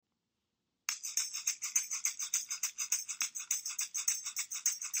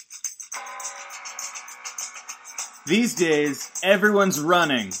These days, everyone's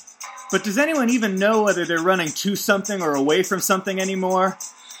running. But does anyone even know whether they're running to something or away from something anymore?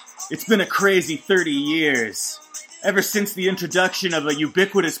 It's been a crazy 30 years. Ever since the introduction of a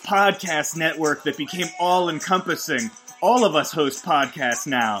ubiquitous podcast network that became all-encompassing, all of us host podcasts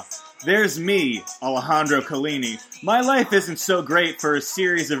now. There's me, Alejandro Collini. My life isn't so great for a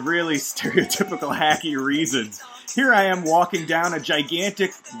series of really stereotypical hacky reasons. Here I am walking down a gigantic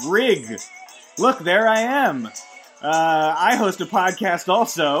rig. Look, there I am. I host a podcast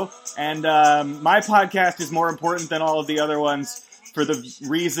also, and my podcast is more important than all of the other ones for the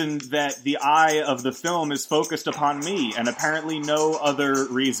reason that the eye of the film is focused upon me, and apparently no other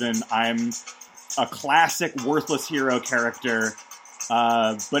reason. I'm a classic worthless hero character,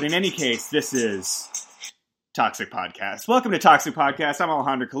 but in any case, this is Toxic Podcast. Welcome to Toxic Podcast. I'm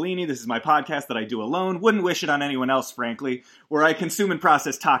Alejandro Collini. This is my podcast that I do alone. Wouldn't wish it on anyone else, frankly, where I consume and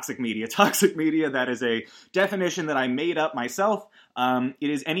process toxic media. Toxic media, that is a definition that I made up myself. It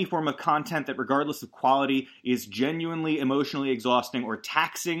is any form of content that, regardless of quality, is genuinely emotionally exhausting or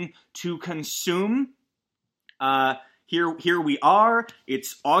taxing to consume. Here we are.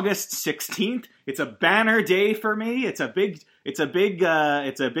 It's August 16th. It's a banner day for me. It's a big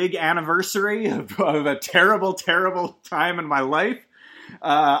anniversary of a terrible, terrible time in my life.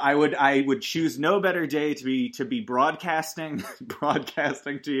 I would choose no better day to be broadcasting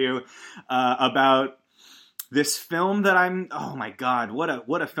to you about this film that oh my God,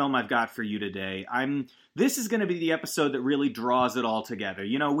 what a film I've got for you today. This is going to be the episode that really draws it all together.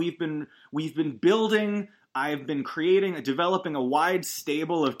 You know, we've been building. I've been developing a wide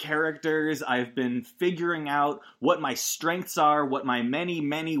stable of characters. I've been figuring out what my strengths are, what my many,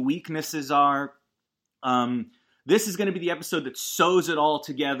 many weaknesses are. This is going to be the episode that sews it all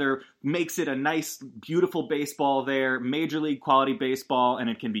together, makes it a nice, beautiful baseball there, major league quality baseball, and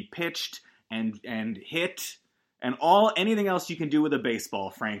it can be pitched and hit and anything else you can do with a baseball,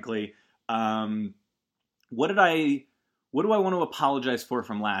 frankly. What do I want to apologize for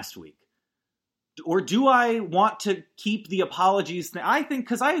from last week? Or do I want to keep the apologies? I think,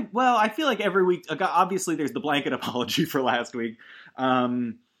 because I feel like every week, obviously there's the blanket apology for last week.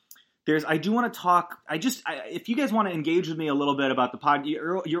 I do want to talk, if you guys want to engage with me a little bit about the pod,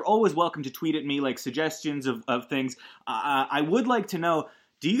 you're always welcome to tweet at me, like, suggestions of things. I would like to know,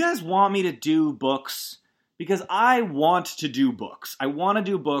 do you guys want me to do books? Because I want to do books. I want to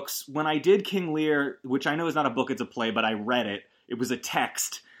do books. When I did King Lear, which I know is not a book, it's a play, but I read it. It was a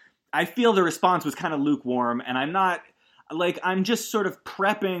text. I feel the response was kind of lukewarm, and I'm just sort of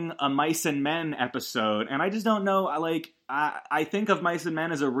prepping a Mice and Men episode, and I just don't know, I think of Mice and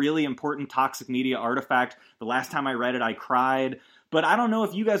Men as a really important toxic media artifact. The last time I read it, I cried, but I don't know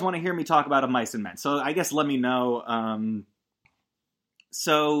if you guys want to hear me talk about Mice and Men, so I guess let me know.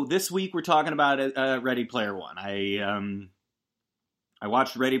 So this week we're talking about Ready Player One. I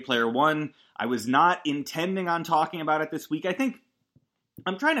watched Ready Player One. I was not intending on talking about it this week. I think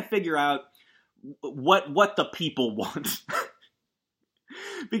I'm trying to figure out what the people want.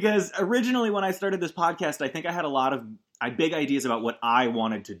 Because originally when I started this podcast, I think I had a lot of big ideas about what I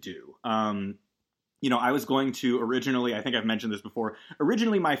wanted to do. I was going to originally, I think I've mentioned this before,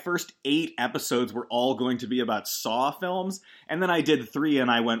 originally my first 8 episodes were all going to be about Saw films, and then I did 3 and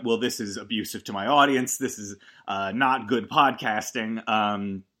I went, well, this is abusive to my audience, this is not good podcasting,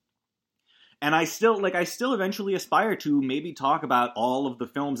 and I still eventually aspire to maybe talk about all of the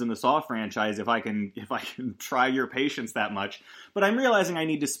films in the Saw franchise if I can try your patience that much. But I'm realizing I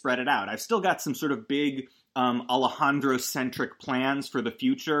need to spread it out. I've still got some sort of big Alejandro-centric plans for the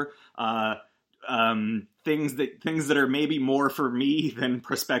future. Things that are maybe more for me than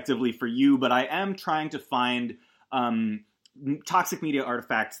prospectively for you. But I am trying to find toxic media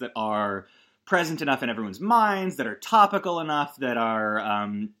artifacts that are present enough in everyone's minds, that are topical enough, that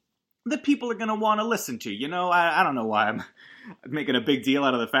are that people are going to want to listen to. You know, I don't know why I'm making a big deal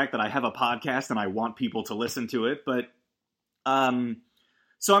out of the fact that I have a podcast and I want people to listen to it, but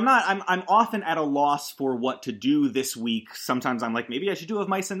so I'm often at a loss for what to do this week. Sometimes I'm like, maybe I should do of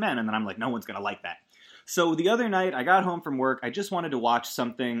Mice and Men, and then I'm like, no one's going to like that. So the other night, I got home from work. I just wanted to watch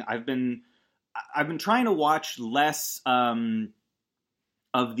something. I've been trying to watch less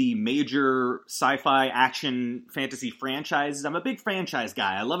of the major sci-fi action fantasy franchises. I'm a big franchise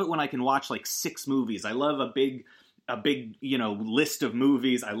guy. I love it when I can watch like 6 movies. I love a big list of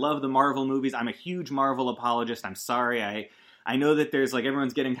movies. I love the Marvel movies. I'm a huge Marvel apologist. I'm sorry. I know that there's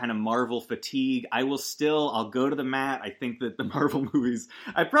everyone's getting kind of Marvel fatigue. I'll go to the mat. I think that the Marvel movies,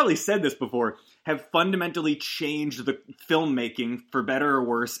 I've probably said this before, have fundamentally changed the filmmaking for better or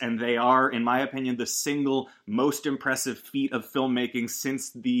worse, and they are, in my opinion, the single most impressive feat of filmmaking since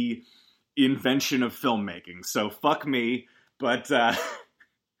the invention of filmmaking. So fuck me. But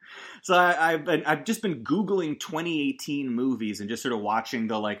so I've just been Googling 2018 movies and just sort of watching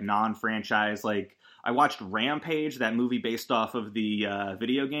the like non-franchise. Like I watched Rampage, that movie based off of the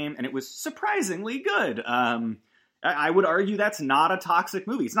video game, and it was surprisingly good. I would argue that's not a toxic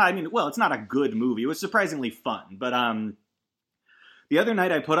movie. It's not. I mean, well, it's not a good movie. It was surprisingly fun. But the other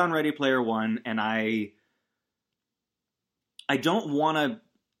night I put on Ready Player One, and I don't want to,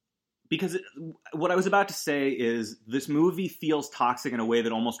 because what I was about to say is this movie feels toxic in a way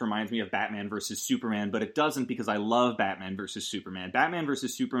that almost reminds me of Batman versus Superman, but it doesn't, because I love Batman versus Superman. Batman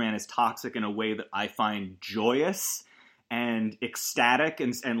versus Superman is toxic in a way that I find joyous and ecstatic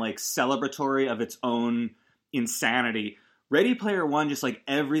and like celebratory of its own insanity. Ready Player One, just like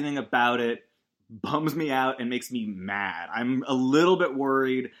everything about it, bums me out and makes me mad. I'm a little bit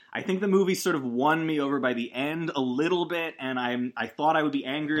worried. I think the movie sort of won me over by the end a little bit, and I thought I would be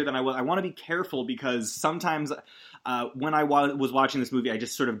angrier than I was. I want to be careful, because sometimes when I was watching this movie, I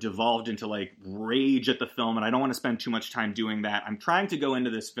just sort of devolved into like rage at the film, and I don't want to spend too much time doing that. I'm trying to go into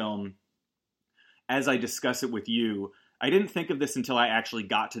this film as I discuss it with you. I didn't think of this until I actually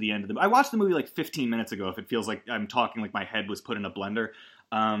got to the end of I watched the movie like 15 minutes ago, if it feels like I'm talking like my head was put in a blender.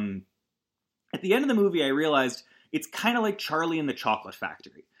 At the end of the movie, I realized it's kind of like Charlie and the Chocolate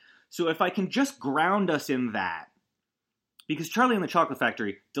Factory. So if I can just ground us in that, because Charlie and the Chocolate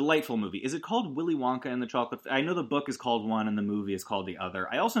Factory, delightful movie. Is it called Willy Wonka and the Chocolate Factory? I know the book is called one and the movie is called the other.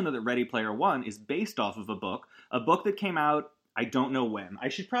 I also know that Ready Player One is based off of a book that came out, I don't know when. I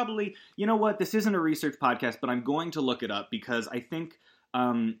should probably, you know what, this isn't a research podcast, but I'm going to look it up, because I think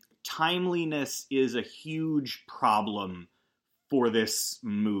timeliness is a huge problem for this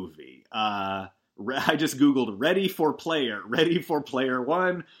movie. I just Googled Ready for Player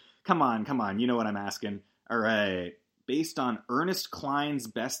One. Come on, you know what I'm asking. All right. Based on Ernest Cline's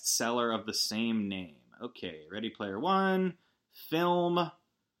bestseller of the same name. Okay, Ready Player One, film.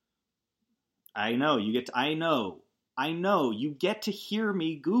 I know, you get to hear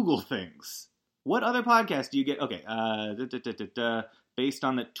me Google things. What other podcast do you get? Okay, based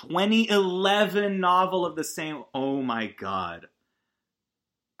on the 2011 novel of the same... Oh my god.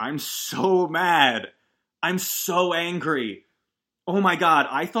 I'm so mad. I'm so angry. Oh my god,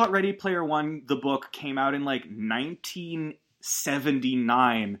 I thought Ready Player One, the book, came out in like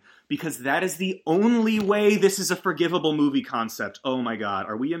 1979, because that is the only way this is a forgivable movie concept. Oh my god,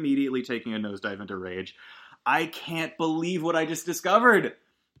 are we immediately taking a nosedive into rage? I can't believe what I just discovered.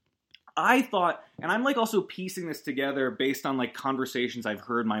 I thought, and I'm like also piecing this together based on like conversations I've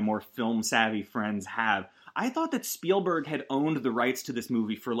heard my more film savvy friends have. I thought that Spielberg had owned the rights to this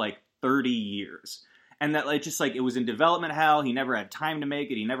movie for like 30 years. And that like just like it was in development hell, he never had time to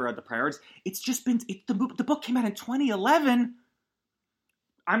make it, he never had the priorities. It's just been, the book came out in 2011.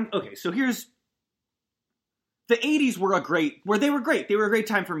 Okay, so here's, the 80s were great. They were a great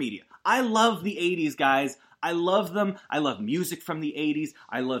time for media. I love the 80s, guys. I love them. I love music from the 80s.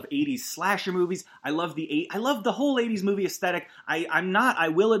 I love 80s slasher movies. I love the whole 80s movie aesthetic. I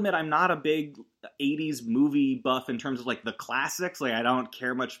will admit I'm not a big 80s movie buff in terms of like the classics. Like I don't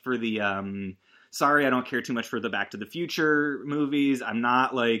care much for the I don't care too much for the Back to the Future movies. I'm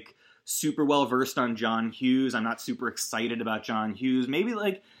not like super well versed on John Hughes. I'm not super excited about John Hughes.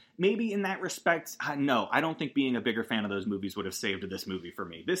 Maybe in that respect, no, I don't think being a bigger fan of those movies would have saved this movie for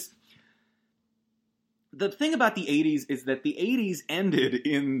me. The thing about the 80s is that the 80s ended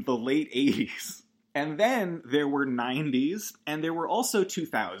in the late 80s. And then there were 90s, and there were also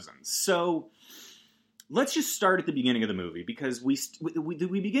 2000s. So let's just start at the beginning of the movie, because we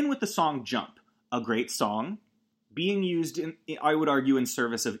begin with the song Jump, a great song, being used, I would argue, in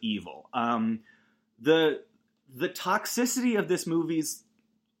service of evil. The toxicity of this movie's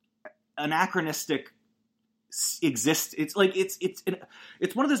anachronistic exists. It's like it's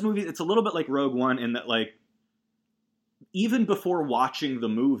one of those movies. It's a little bit like Rogue One in that, like, even before watching the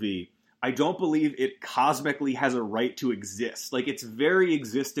movie, I don't believe it cosmically has a right to exist. Like, its very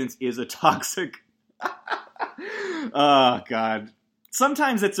existence is a toxic. Oh god.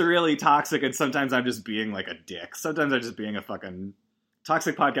 Sometimes it's really toxic, and sometimes I'm just being like a dick. Sometimes I'm just being a fucking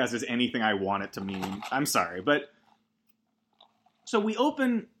toxic podcast is anything I want it to mean. I'm sorry, but so we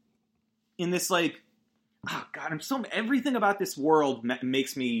open in this like. Oh god, everything about this world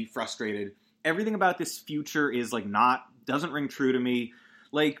makes me frustrated. Everything about this future is like doesn't ring true to me.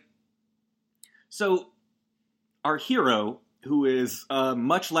 Like, so our hero, who is a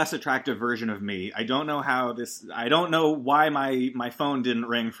much less attractive version of me, I don't know why my phone didn't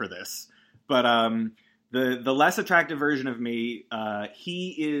ring for this, but the less attractive version of me, he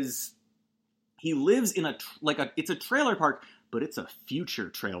he lives in it's a trailer park, but it's a future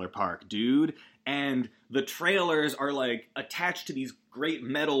trailer park, dude. And the trailers are like attached to these great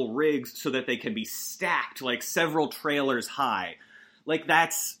metal rigs so that they can be stacked like several trailers high. Like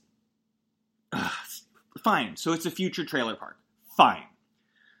that's fine. So it's a future trailer park. Fine.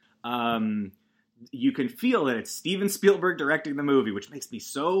 You can feel that it's Steven Spielberg directing the movie, which makes me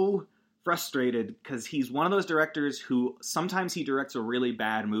so frustrated because he's one of those directors who sometimes he directs a really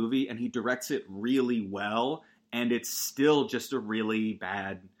bad movie and he directs it really well, and it's still just a really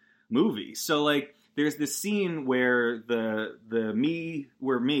bad movie. So like there's this scene where we're me.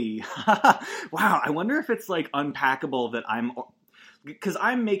 Wow, I wonder if it's like unpackable that because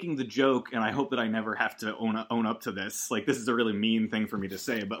I'm making the joke, and I hope that I never have to own up to this. Like, this is a really mean thing for me to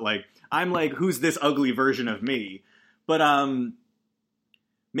say, but like, I'm like, who's this ugly version of me? But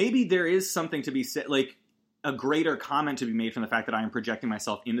maybe there is something to be said, like a greater comment to be made from the fact that I am projecting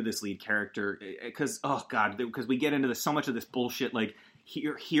myself into this lead character. Because, oh god, because we get into so much of this bullshit, like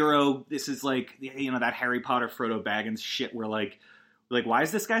hero. This is like, you know, that Harry Potter Frodo Baggins shit. Where like, why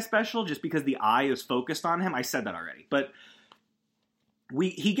is this guy special? Just because the eye is focused on him? I said that already, but.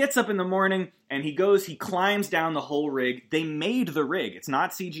 He gets up in the morning and he climbs down the whole rig. They made the rig. It's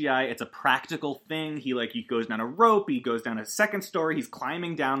not CGI. It's a practical thing. He goes down a rope. He goes down a second story. He's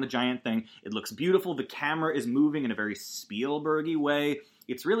climbing down the giant thing. It looks beautiful. The camera is moving in a very Spielberg-y way.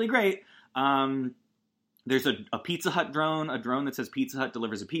 It's really great. There's a Pizza Hut drone, a drone that says Pizza Hut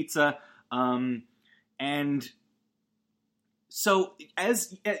delivers a pizza. And so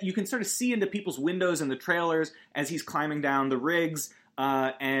as you can sort of see into people's windows in the trailers as he's climbing down the rigs,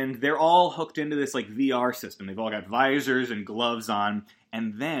 and they're all hooked into this like VR system. They've all got visors and gloves on.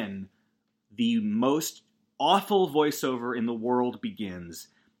 And then the most awful voiceover in the world begins.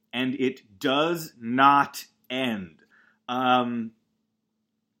 And it does not end.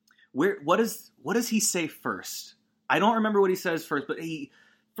 What does he say first? I don't remember what he says first, but he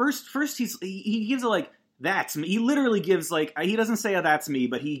gives a like, that's me. He literally gives like, he doesn't say a that's me,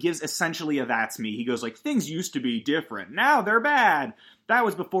 but he gives essentially a that's me. He goes like, things used to be different. Now they're bad. That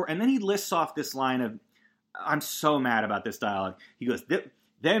was before. And then he lists off this line of, I'm so mad about this dialogue. He goes,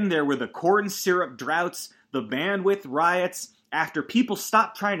 then there were the corn syrup droughts, the bandwidth riots, after people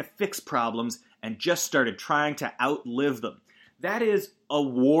stopped trying to fix problems and just started trying to outlive them. That is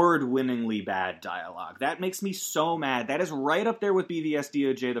award-winningly bad dialogue. That makes me so mad. That is right up there with BVS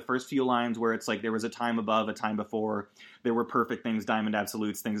DOJ, the first few lines where it's like there was a time above, a time before, there were perfect things, diamond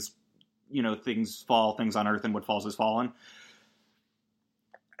absolutes, things, you know, things fall, things on earth, and what falls is fallen.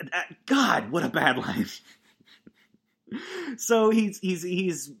 God, what a bad line. So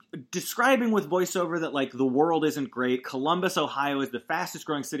he's describing with voiceover that like the world isn't great. Columbus, Ohio is the fastest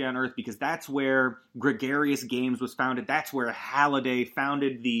growing city on earth because that's where Gregarious Games was founded. That's where Halliday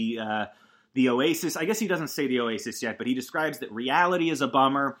founded the Oasis. I guess he doesn't say the Oasis yet, but he describes that reality is a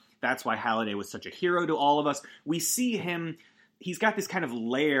bummer. That's why Halliday was such a hero to all of us. We see him. He's got this kind of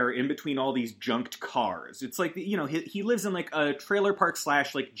lair in between all these junked cars. It's like, you know, he lives in like a trailer park /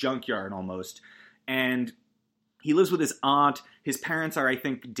 like junkyard almost. And he lives with his aunt. His parents are, I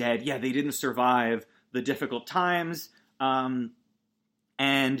think, dead. Yeah, they didn't survive the difficult times. And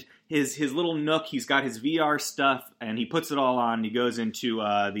his little nook, he's got his VR stuff, and he puts it all on. He goes into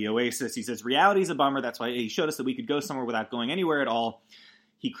the Oasis. He says, reality's a bummer. That's why he showed us that we could go somewhere without going anywhere at all.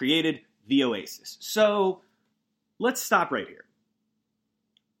 He created the Oasis. So let's stop right here.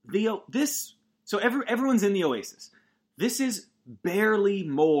 Everyone's in the Oasis. This is barely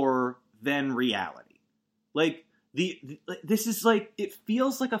more than reality. Like, this is like, it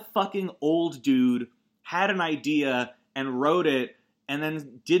feels like a fucking old dude had an idea and wrote it and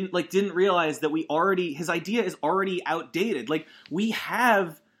then didn't realize that his idea is already outdated. Like, we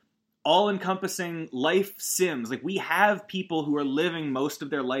have all-encompassing life sims. Like, we have people who are living most of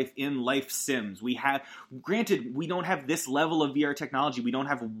their life in life sims. Granted, we don't have this level of VR technology. We don't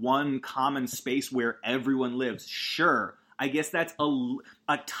have one common space where everyone lives. Sure, I guess that's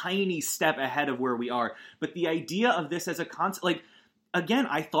a tiny step ahead of where we are. But the idea of this as a concept, like, again,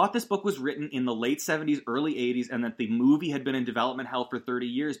 I thought this book was written in the late 70s, early 80s, and that the movie had been in development hell for 30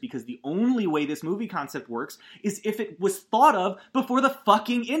 years, because the only way this movie concept works is if it was thought of before the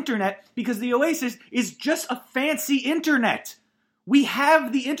fucking internet, because the Oasis is just a fancy internet. We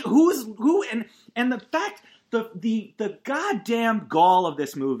have the and the fact, the goddamn gall of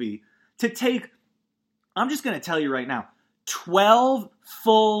this movie to take, I'm just going to tell you right now, 12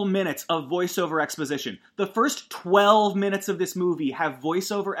 full minutes of voiceover exposition. The first 12 minutes of this movie have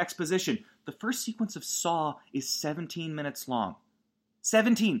voiceover exposition. The first sequence of Saw is 17 minutes long.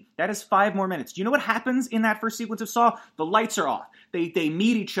 17. That is 5 more minutes. Do you know what happens in that first sequence of Saw? The lights are off. They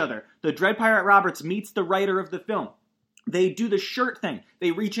meet each other. The Dread Pirate Roberts meets the writer of the film. They do the shirt thing.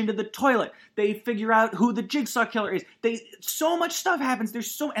 They reach into the toilet. They figure out who the Jigsaw Killer is. So much stuff happens.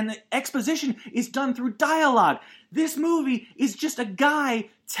 And the exposition is done through dialogue. This movie is just a guy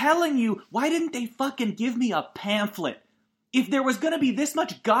telling you, why didn't they fucking give me a pamphlet? If there was going to be this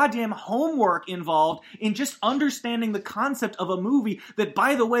much goddamn homework involved in just understanding the concept of a movie that,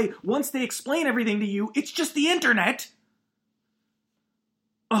 by the way, once they explain everything to you, it's just the internet.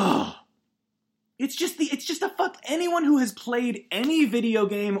 Ugh. It's just a fuck. Anyone who has played any video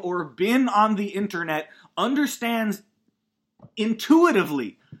game or been on the internet understands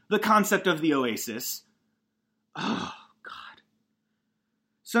intuitively the concept of the Oasis. Oh, God.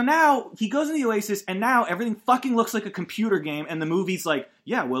 So now he goes in the Oasis, and now everything fucking looks like a computer game, and the movie's like,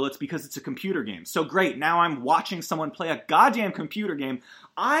 yeah, well, it's because it's a computer game. So great, now I'm watching someone play a goddamn computer game.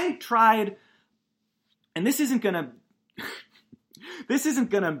 I tried, and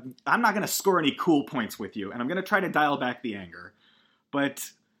I'm not gonna score any cool points with you, and I'm gonna try to dial back the anger. But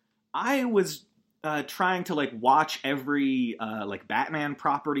I was trying to watch every Batman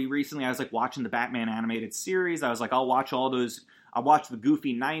property recently. I was watching the Batman animated series. I was I'll watch all those. I'll watch the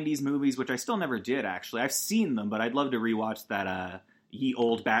goofy 90s movies, which I still never did, actually. I've seen them, but I'd love to rewatch that Ye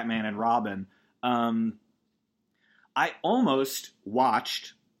Old Batman and Robin. I almost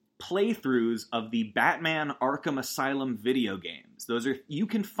watched playthroughs of the Batman Arkham Asylum video games. You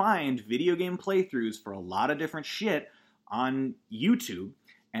can find video game playthroughs for a lot of different shit on YouTube,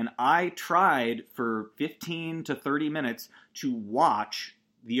 and I tried for 15 to 30 minutes to watch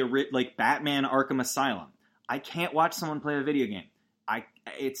the Batman Arkham Asylum. I can't watch someone play a video game.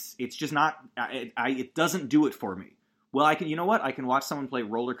 It's just not. It doesn't do it for me. Well, I can. You know what? I can watch someone play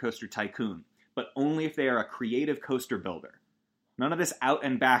Roller Coaster Tycoon, but only if they are a creative coaster builder. None of this out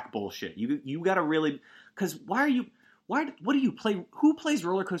and back bullshit. You gotta really, because what do you play? Who plays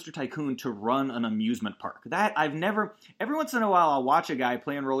Roller Coaster Tycoon to run an amusement park? Every once in a while I'll watch a guy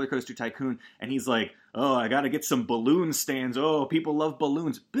playing Roller Coaster Tycoon and he's like, oh, I gotta get some balloon stands. Oh, people love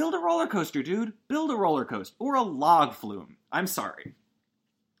balloons. Build a roller coaster, dude. Build a roller coaster. Or a log flume. I'm sorry.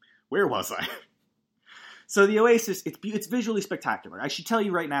 Where was I? So the Oasis, it's visually spectacular. I should tell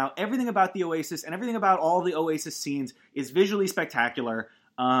you right now, everything about the Oasis and everything about all the Oasis scenes is visually spectacular.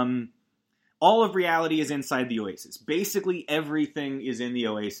 All of reality is inside the Oasis. Basically, everything is in the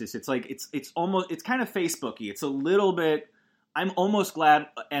Oasis. It's kind of Facebooky. It's a little bit. I'm almost glad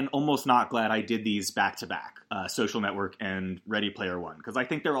and almost not glad I did these back to back, Social Network and Ready Player One, because I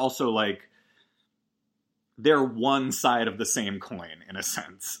think they're also they're one side of the same coin in a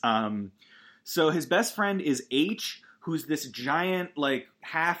sense. So his best friend is H, who's this giant,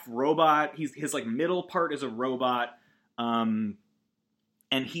 half robot. His middle part is a robot. And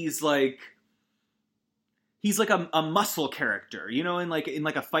he's a muscle character, in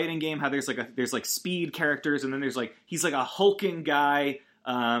a fighting game, how there's speed characters, and then he's a hulking guy.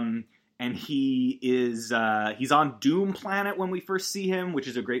 And he's on Doom Planet when we first see him, which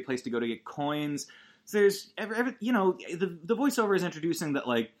is a great place to go to get coins. So there's the voiceover is introducing that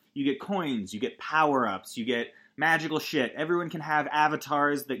you get coins, you get power-ups, you get magical shit. Everyone can have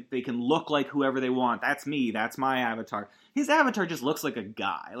avatars that they can look like whoever they want. That's me. That's my avatar. His avatar just looks like a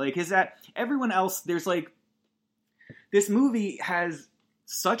guy. Everyone else, there's this movie has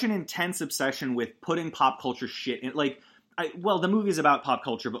such an intense obsession with putting pop culture shit in. The movie is about pop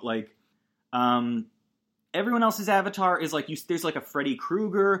culture, but everyone else's avatar is there's a Freddy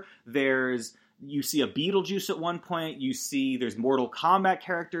Krueger, you see a Beetlejuice at one point, there's Mortal Kombat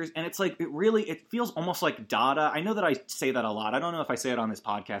characters, and it feels almost like Dada. I know that I say that a lot. I don't know if I say it on this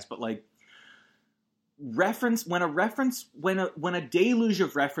podcast, but when a deluge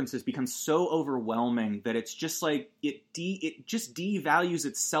of references becomes so overwhelming that it's just it just devalues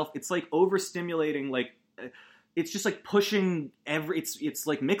itself. It's overstimulating, it's just pushing it's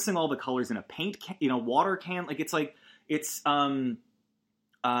mixing all the colors in a paint can, water can.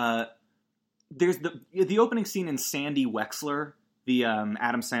 There's the opening scene in Sandy Wexler, the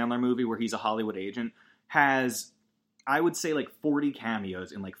Adam Sandler movie where he's a Hollywood agent, has, I would say, 40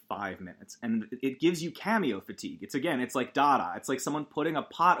 cameos in 5 minutes. And it gives you cameo fatigue. It's like Dada. It's like someone putting a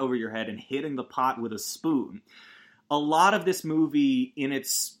pot over your head and hitting the pot with a spoon. A lot of this movie, in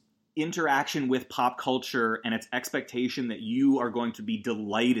its interaction with pop culture and its expectation that you are going to be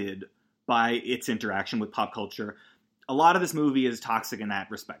delighted by its interaction with pop culture, a lot of this movie is toxic in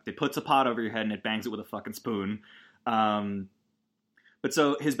that respect. It puts a pot over your head and it bangs it with a fucking spoon. But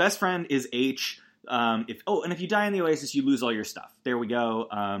so his best friend is H, And if you die in the Oasis, you lose all your stuff. There we go.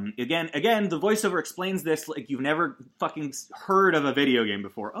 Again, the voiceover explains this like you've never fucking heard of a video game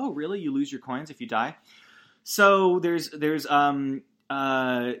before. Oh, really? You lose your coins if you die? So there's just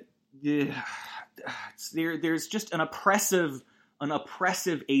an oppressive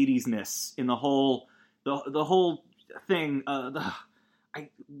 80s-ness in the whole thing.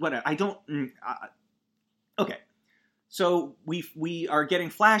 Okay. So we are getting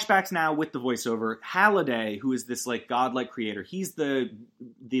flashbacks now with the voiceover. Halliday, who is this like godlike creator, he's the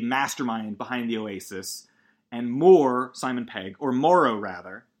mastermind behind the Oasis, and Simon Pegg,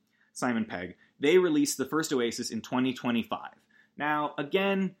 they released the first Oasis in 2025. Now,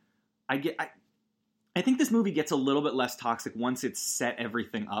 again, I think this movie gets a little bit less toxic once it's set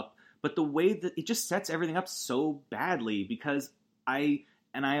everything up, but the way that it just sets everything up so badly, because I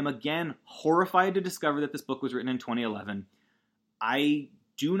am again horrified to discover that this book was written in 2011. I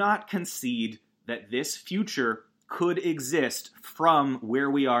do not concede that this future could exist from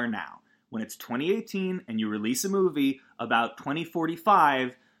where we are now. When it's 2018 and you release a movie about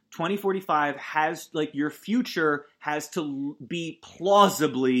 2045 has, like, your future has to be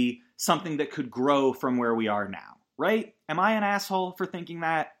plausibly something that could grow from where we are now, right? Am I an asshole for thinking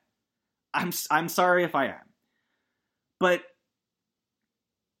that? I'm sorry if I am. But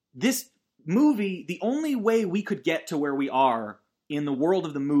this movie, the only way we could get to where we are in the world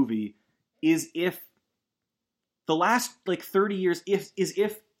of the movie is if the last, like, 30 years, if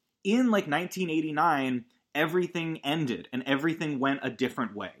in, like, 1989, everything ended and everything went a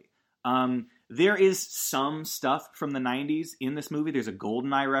different way. There is some stuff from the 90s in this movie. There's a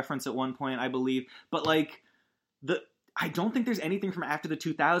GoldenEye reference at one point, I believe. But, like, I don't think there's anything from after the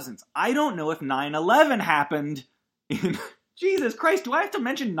 2000s. I don't know if 9/11 happened in... Jesus Christ, do I have to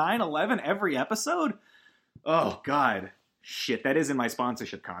mention 9/11 every episode? Oh, God. Shit, that is in my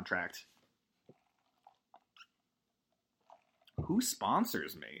sponsorship contract. Who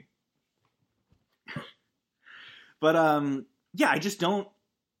sponsors me? But, yeah, I just don't...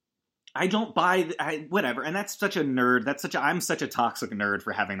 I don't buy... whatever, and that's such a nerd. I'm such a toxic nerd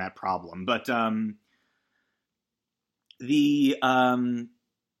for having that problem. But, the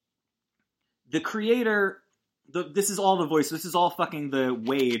creator... This is all the voice. This is all fucking the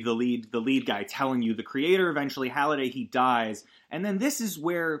Wade, the lead guy, telling you the creator. Eventually, Halliday, he dies, and then this is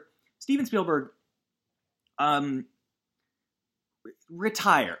where Steven Spielberg,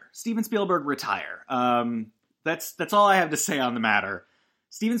 retire. Steven Spielberg, retire. That's all I have to say on the matter.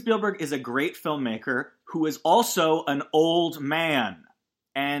 Steven Spielberg is a great filmmaker who is also an old man,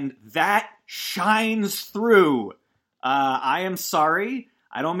 and that shines through. I am sorry.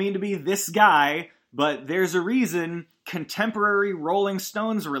 I don't mean to be this guy. But there's a reason contemporary Rolling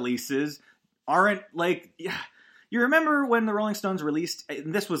Stones releases aren't, like... You remember when the Rolling Stones released...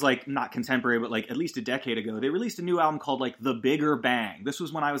 This was, like, not contemporary, but, like, at least a decade ago. They released a new album called, like, The Bigger Bang. This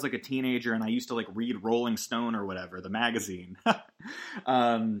was when I was, like, a teenager, and I used to, like, read Rolling Stone or whatever, the magazine. But,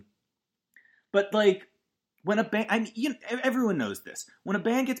 like, when a band... everyone knows this. When a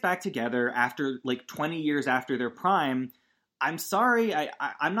band gets back together after, like, 20 years after their prime... I'm sorry,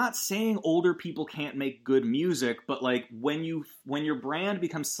 I'm not saying older people can't make good music, but, like, when your brand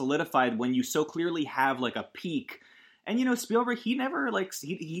becomes solidified, when you so clearly have, like, a peak, and, you know, Spielberg, he never, like,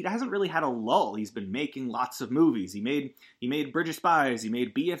 he hasn't really had a lull. He's been making lots of movies. He made Bridge of Spies, he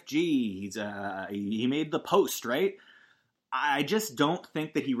made BFG, he made The Post, right? I just don't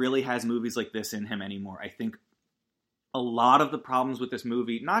think that he really has movies like this in him anymore. I think a lot of the problems with this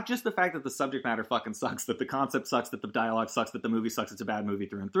movie, not just the fact that the subject matter fucking sucks, that the concept sucks, that the dialogue sucks, that the movie sucks, it's a bad movie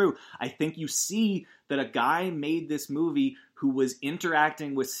through and through. I think you see that a guy made this movie who was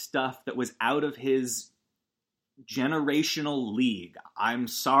interacting with stuff that was out of his generational league. I'm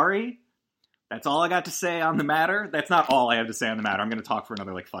sorry. That's all I got to say on the matter. That's not all I have to say on the matter. I'm going to talk for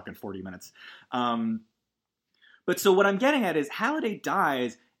another, like, fucking 40 minutes. But so what I'm getting at is Halliday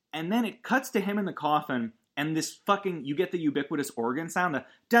dies, and then it cuts to him in the coffin, and this fucking, you get the ubiquitous organ sound, the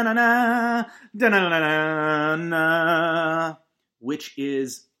da-na-na, da-na-na-na-na, which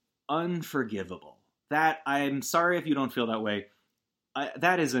is unforgivable. That, I'm sorry if you don't feel that way.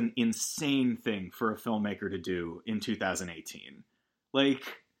 That is an insane thing for a filmmaker to do in 2018. Like,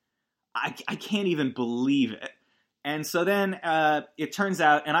 I can't even believe it. And so then it turns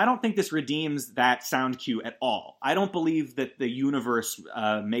out, and I don't think this redeems that sound cue at all. I don't believe that the universe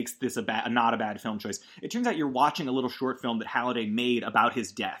makes this not a bad film choice. It turns out you're watching a little short film that Halliday made about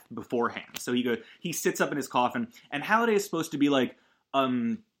his death beforehand. So he sits up in his coffin, and Halliday is supposed to be like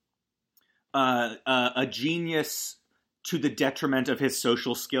a genius to the detriment of his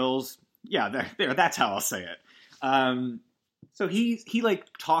social skills. Yeah, there. That's how I'll say it. So he like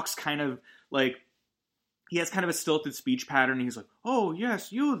talks kind of like he has kind of a stilted speech pattern. He's like, "Oh,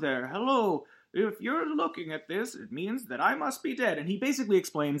 yes, you there. Hello. If you're looking at this, it means that I must be dead." And he basically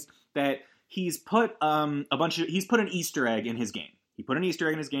explains that he's put he's put an Easter egg in his game. He put an Easter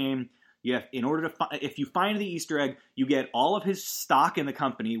egg in his game. If you find the Easter egg, you get all of his stock in the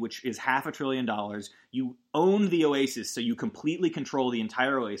company, which is $500 billion. You own the Oasis, so you completely control the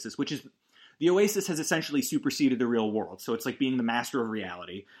entire Oasis, the Oasis has essentially superseded the real world. So it's like being the master of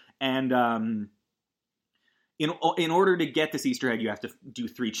reality. And in order to get this Easter egg, you have to do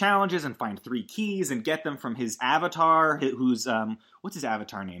 3 challenges and find 3 keys and get them from his avatar, who's, what's his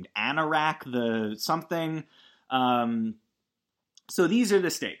avatar named? Anorak the something. So these are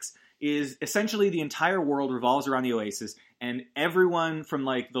the stakes. Is essentially the entire world revolves around the Oasis, and everyone from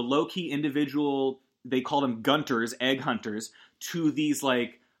like the low-key individual, they call them gunters, egg hunters, to these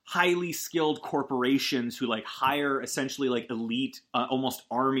like highly skilled corporations who like hire essentially like elite, almost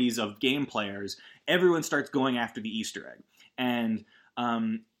armies of game players. Everyone starts going after the Easter egg. And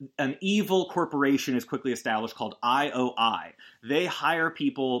an evil corporation is quickly established called IOI. They hire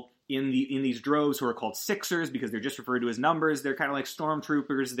people in these droves who are called Sixers because they're just referred to as numbers. They're kind of like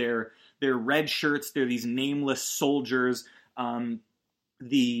stormtroopers. They're red shirts. They're these nameless soldiers.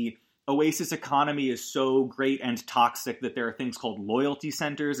 The Oasis economy is so great and toxic that there are things called loyalty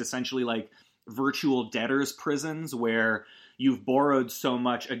centers, essentially like virtual debtors' prisons, where you've borrowed so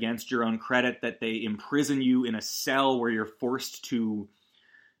much against your own credit that they imprison you in a cell where you're forced to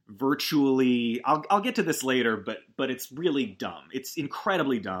virtually, I'll get to this later, but it's really dumb. It's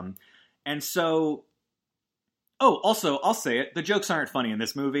incredibly dumb. And so, also, I'll say it, the jokes aren't funny in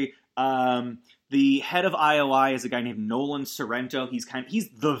this movie. The head of IOI is a guy named Nolan Sorrento. He's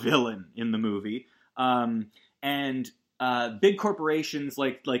the villain in the movie. And big corporations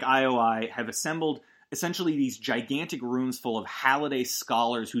like IOI have assembled essentially these gigantic rooms full of Halliday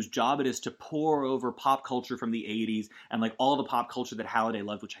scholars whose job it is to pore over pop culture from the 80s and like all the pop culture that Halliday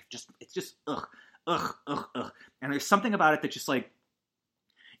loved, which it's just ugh. And there's something about it that just like,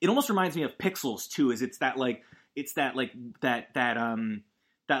 it almost reminds me of Pixels too, is that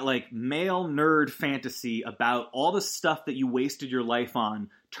male nerd fantasy about all the stuff that you wasted your life on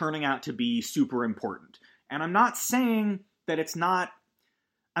turning out to be super important. And I'm not saying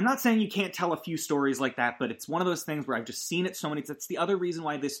you can't tell a few stories like that, but it's one of those things where I've just seen it so many. That's the other reason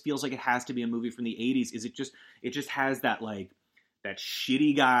why this feels like it has to be a movie from the 80s, is it just has that like that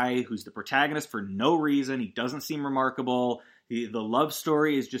shitty guy who's the protagonist for no reason. He doesn't seem remarkable. The love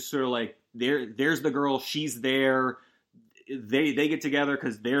story is just sort of like, there's the girl, she's there. They get together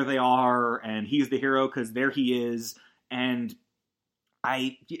because there they are, and he's the hero because there he is. And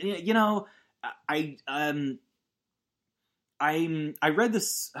I read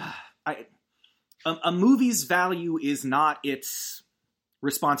this. A movie's value is not its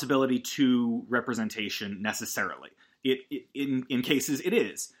responsibility to representation necessarily. In cases it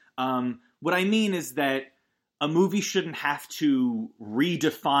is. What I mean is that a movie shouldn't have to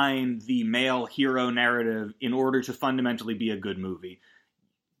redefine the male hero narrative in order to fundamentally be a good movie.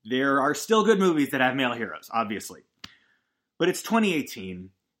 There are still good movies that have male heroes, obviously. But it's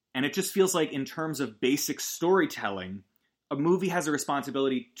 2018, and it just feels like in terms of basic storytelling, a movie has a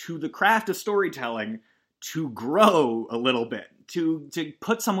responsibility to the craft of storytelling to grow a little bit, to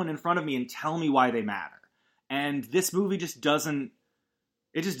put someone in front of me and tell me why they matter. And this movie just doesn't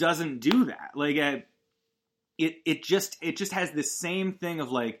do that. Like, it just has this same thing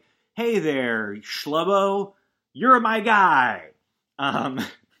of like, hey there, schlubbo, you're my guy. I'm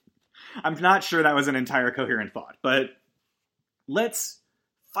not sure that was an entire coherent thought, but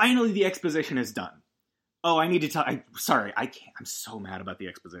finally the exposition is done. Oh, I need to tell, sorry, I can't, I'm so mad about the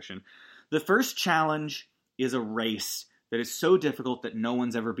exposition. The first challenge is a race that is so difficult that no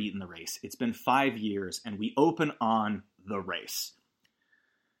one's ever beaten the race. It's been 5 years, and we open on the race.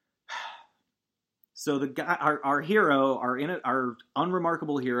 So the guy, our hero, our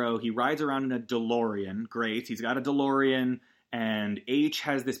unremarkable hero, he rides around in a DeLorean. Great, he's got a DeLorean, and H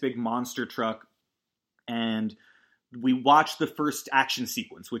has this big monster truck, and we watch the first action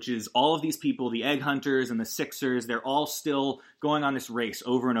sequence, which is all of these people, the Egg Hunters and the Sixers, they're all still going on this race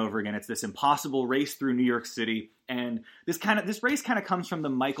over and over again. It's this impossible race through New York City, and this race kind of comes from the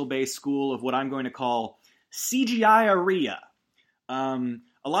Michael Bay school of what I'm going to call CGI-aria.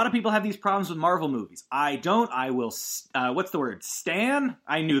 A lot of people have these problems with Marvel movies. I don't. I will, what's the word? Stan?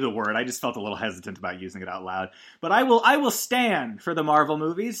 I knew the word. I just felt a little hesitant about using it out loud. But I will stand for the Marvel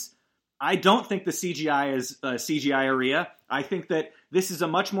movies. I don't think the CGI is CGI-aria. I think that this is a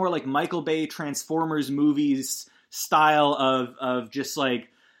much more like Michael Bay Transformers movies style of just like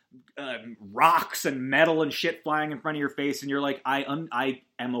rocks and metal and shit flying in front of your face, and you're like, I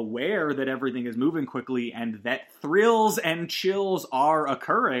am aware that everything is moving quickly and that thrills and chills are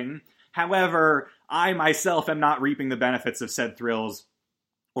occurring. However, I myself am not reaping the benefits of said thrills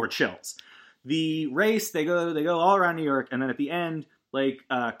or chills. The race, they go all around New York, and then at the end, like,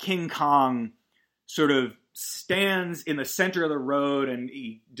 King Kong sort of stands in the center of the road, and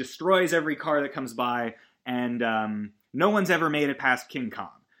he destroys every car that comes by, and no one's ever made it past King Kong.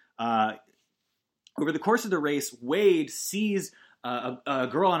 Over the course of the race, Wade sees a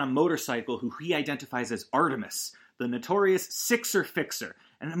girl on a motorcycle who he identifies as Artemis, the notorious Sixer Fixer.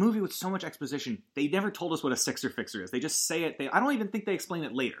 And in a movie with so much exposition, they never told us what a Sixer Fixer is. They just say it. I don't even think they explain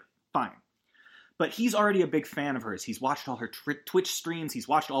it later. Fine. But he's already a big fan of hers. He's watched all her Twitch streams. He's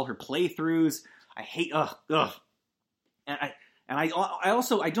watched all her playthroughs. I hate, And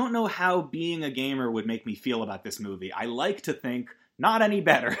I don't know how being a gamer would make me feel about this movie. I like to think not any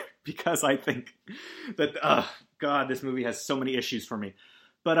better, because I think that, God, this movie has so many issues for me.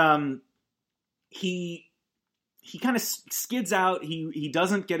 But he kind of skids out. He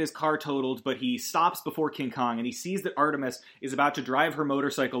doesn't get his car totaled, but he stops before King Kong, and he sees that Artemis is about to drive her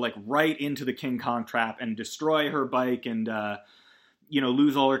motorcycle like right into the King Kong trap and destroy her bike and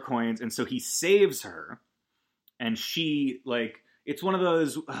lose all her coins. And so he saves her, and she, like, it's one of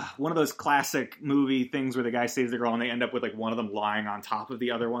those classic movie things where the guy saves the girl and they end up with like one of them lying on top of the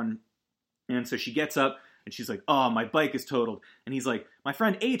other one. And so she gets up and she's like, "Oh, my bike is totaled." And he's like, "My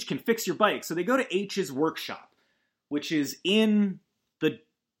friend H can fix your bike." So they go to H's workshop, which is in the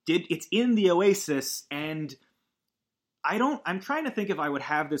Oasis, and I'm trying to think if I would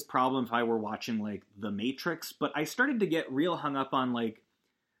have this problem if I were watching like The Matrix, but I started to get real hung up on, like,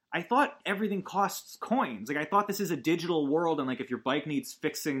 I thought everything costs coins. Like, I thought this is a digital world, and like if your bike needs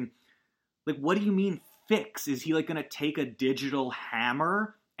fixing, like, what do you mean fix? Is he like going to take a digital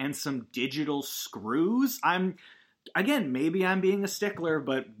hammer and some digital screws? Maybe I'm being a stickler,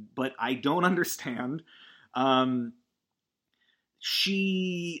 but I don't understand. So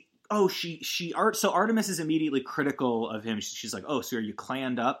Artemis is immediately critical of him. She's like, "Oh, so are you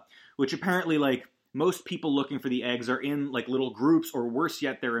claned up?" Which apparently, like, most people looking for the eggs are in like little groups, or worse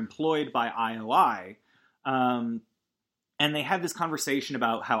yet, they're employed by IOI. And they have this conversation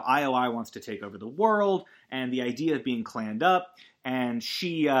about how IOI wants to take over the world and the idea of being claned up. And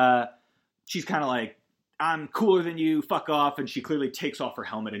she's kind of like, "I'm cooler than you, fuck off." And she clearly takes off her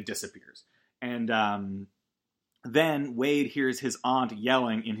helmet and disappears. And then Wade hears his aunt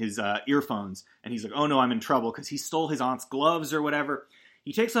yelling in his earphones, and he's like, "Oh no, I'm in trouble," because he stole his aunt's gloves or whatever.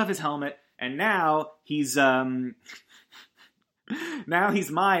 He takes off his helmet, and now he's my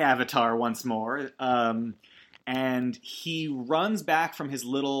avatar once more. And he runs back from his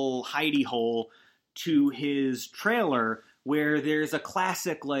little hidey hole to his trailer, where there's a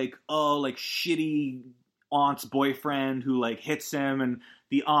classic, like, shitty aunt's boyfriend who, like, hits him, and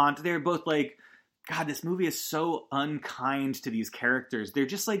the aunt, they're both like, God, this movie is so unkind to these characters. They're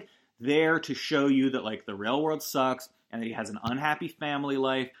just, like, there to show you that, like, the real world sucks, and that he has an unhappy family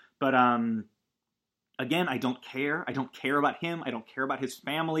life. But, again, I don't care. I don't care about him. I don't care about his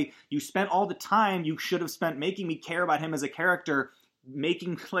family. You spent all the time you should have spent making me care about him as a character,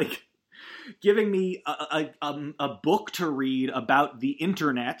 giving me a book to read about the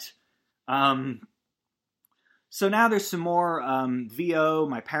internet. So now there's some more VO.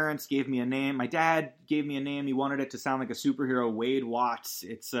 My parents gave me a name. My dad gave me a name. He wanted it to sound like a superhero, Wade Watts.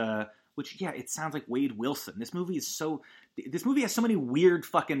 It sounds like Wade Wilson. This movie has so many weird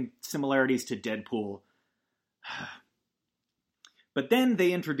fucking similarities to Deadpool. But then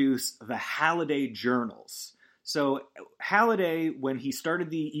they introduce the Halliday Journals. So Halliday, when he started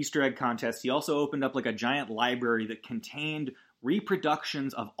the Easter egg contest, he also opened up like a giant library that contained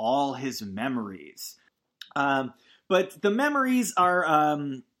reproductions of all his memories. But the memories are,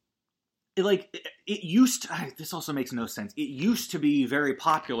 this also makes no sense. It used to be very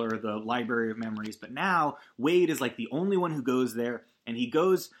popular, the Library of Memories, but now Wade is like the only one who goes there, and he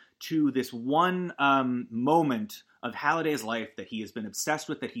goes to this one moment of Halliday's life that he has been obsessed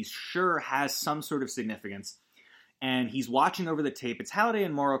with, that he's sure has some sort of significance. And he's watching over the tape. It's Halliday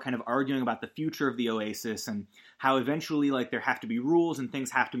and Morrow kind of arguing about the future of the Oasis and how eventually, like, there have to be rules and things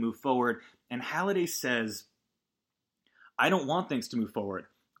have to move forward. And Halliday says, "I don't want things to move forward.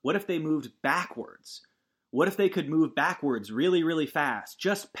 What if they moved backwards? What if they could move backwards really, really fast?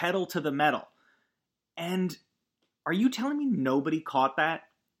 Just pedal to the metal." And are you telling me nobody caught that?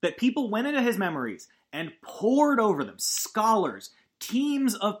 That people went into his memories and pored over them. Scholars,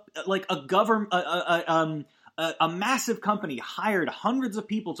 teams of, like, a government, a massive company hired hundreds of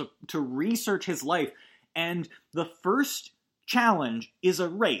people to research his life. And the first challenge is a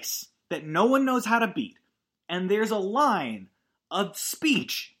race that no one knows how to beat. And there's a line of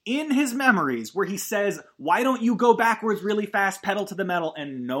speech in his memories where he says, "Why don't you go backwards really fast, pedal to the metal?"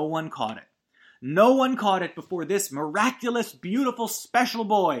 And no one caught it. No one caught it before this miraculous, beautiful, special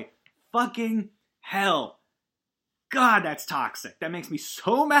boy. Fucking hell. God, that's toxic. That makes me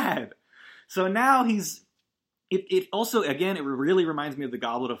so mad. So now it also, again, it really reminds me of the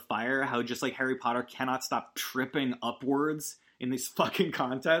Goblet of Fire, how just like Harry Potter cannot stop tripping upwards in this fucking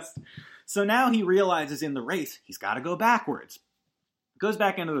contest. So now he realizes in the race, he's got to go backwards. Goes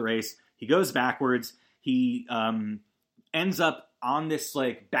back into the race. He goes backwards. He ends up on this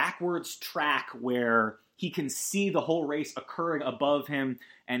like backwards track where he can see the whole race occurring above him,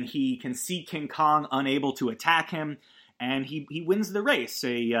 and he can see King Kong unable to attack him, and he wins the race.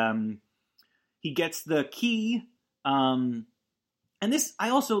 He gets the key, and this, I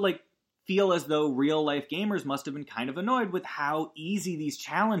also like feel as though real life gamers must have been kind of annoyed with how easy these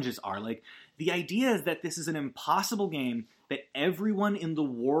challenges are. Like, the idea is that this is an impossible game that everyone in the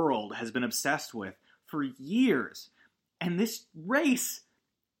world has been obsessed with for years. And this race,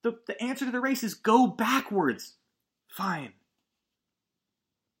 the answer to the race is go backwards. Fine.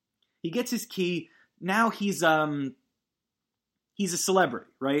 He gets his key. Now he's a celebrity,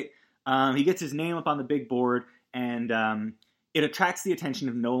 right? He gets his name up on the big board, and it attracts the attention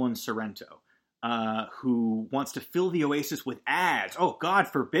of Nolan Sorrento, who wants to fill the Oasis with ads. Oh, God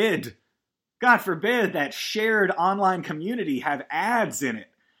forbid. God forbid that shared online community have ads in it.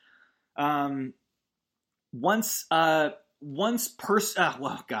 I'm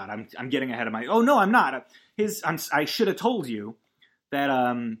getting ahead of my... Oh, no, I'm not. I should have told you that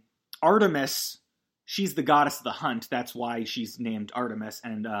Artemis, she's the goddess of the hunt. That's why she's named Artemis.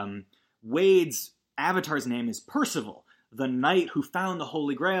 And Wade's avatar's name is Percival, the knight who found the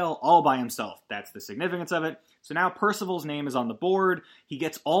Holy Grail all by himself. That's the significance of it. So now Percival's name is on the board. He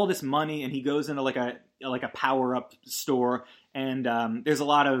gets all this money, and he goes into like a power-up store, and there's a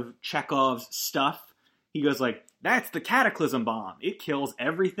lot of Chekhov's stuff. He goes like, "That's the Cataclysm Bomb. It kills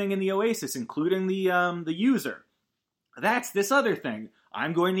everything in the Oasis, including the user. That's this other thing.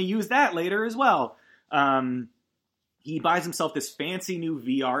 I'm going to use that later as well." He buys himself this fancy new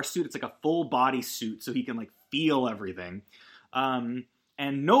VR suit. It's like a full body suit, so he can like feel everything. And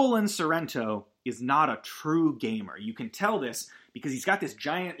Nolan Sorrento is not a true gamer. You can tell this because he's got this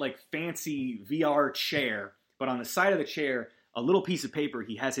giant like fancy VR chair, but on the side of the chair, a little piece of paper,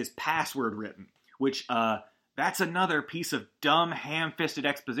 he has his password written, which that's another piece of dumb ham-fisted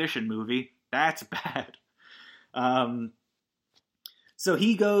exposition movie. That's bad. So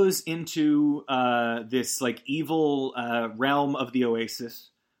he goes into this like evil realm of the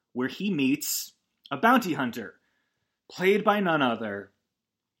Oasis, where he meets a bounty hunter, played by none other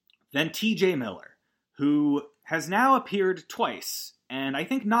than T.J. Miller, who has now appeared twice, and I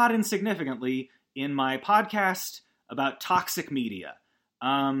think not insignificantly, in my podcast about toxic media.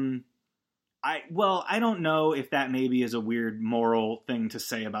 I don't know if that maybe is a weird moral thing to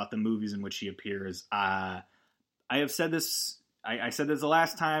say about the movies in which he appears. I have said this. I said this the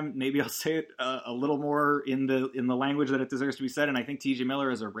last time. Maybe I'll say it a little more in the language that it deserves to be said. And I think T.J.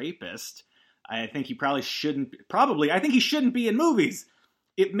 Miller is a rapist. I think he probably shouldn't. I think he shouldn't be in movies.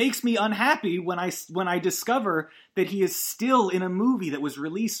 It makes me unhappy when I discover that he is still in a movie that was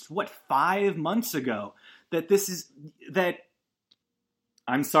released 5 months ago.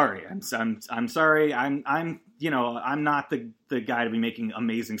 I'm sorry. I'm sorry. I'm not the guy to be making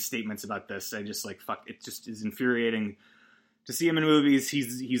amazing statements about this. I just it just is infuriating to see him in movies.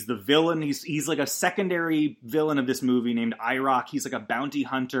 He's the villain. He's like a secondary villain of this movie named IROC. He's like a bounty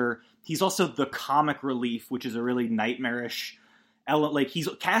hunter. He's also the comic relief, which is a really nightmarish element. Like, he's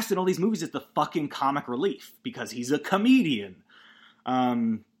cast in all these movies as the fucking comic relief because he's a comedian.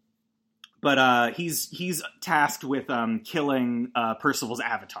 But he's tasked with killing Percival's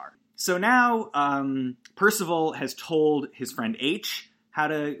avatar. So now Percival has told his friend H how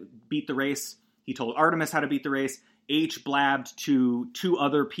to beat the race. He told Artemis how to beat the race. H blabbed to two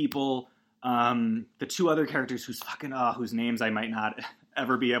other people, the two other characters whose names I might not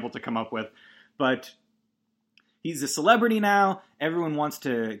ever be able to come up with. But he's a celebrity now. Everyone wants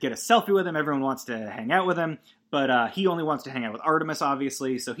to get a selfie with him. Everyone wants to hang out with him. But he only wants to hang out with Artemis,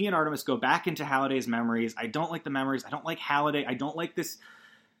 obviously. So he and Artemis go back into Halliday's memories. I don't like the memories. I don't like Halliday. I don't like this.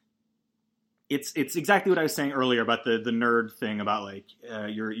 It's exactly what I was saying earlier about the nerd thing about like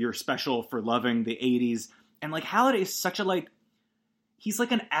you're special for loving the 80s. And like Halliday is such a he's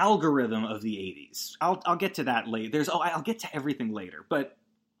like an algorithm of the 80s. I'll get to that later. I'll get to everything later. But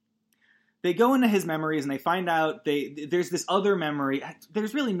they go into his memories and they find out there's this other memory.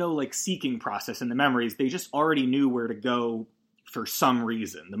 There's really no like seeking process in the memories. They just already knew where to go for some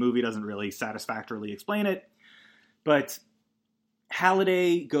reason. The movie doesn't really satisfactorily explain it, but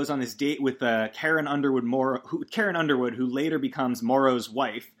Halliday goes on this date with Karen Underwood, who later becomes Morrow's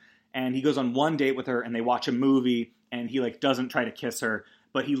wife, and he goes on one date with her, and they watch a movie, and he like doesn't try to kiss her,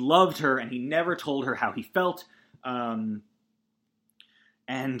 but he loved her, and he never told her how he felt.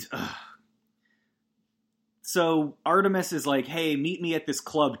 So Artemis is like, hey, meet me at this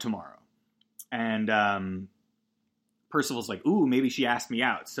club tomorrow. And Percival's like, ooh, maybe she asked me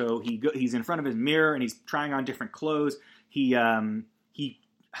out. So he's in front of his mirror, and he's trying on different clothes. He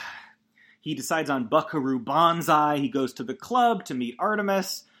decides on Buckaroo Banzai. He goes to the club to meet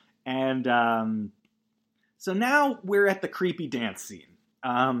Artemis. And so now we're at the creepy dance scene.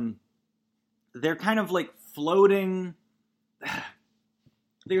 They're kind of like floating.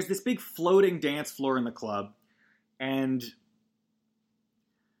 There's this big floating dance floor in the club. And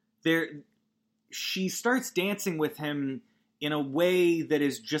she starts dancing with him in a way that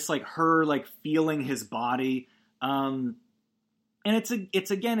is just like her like feeling his body. And it's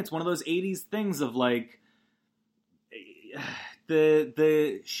one of those 80s things of like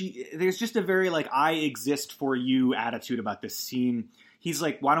there's just a very like I exist for you attitude about this scene. He's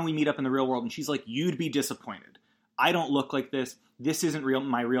like, why don't we meet up in the real world? And she's like, you'd be disappointed. I don't look like this. This isn't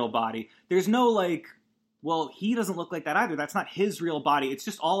my real body. There's no like, well, he doesn't look like that either. That's not his real body. It's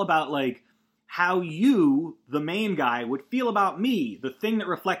just all about like how you, the main guy, would feel about me, the thing that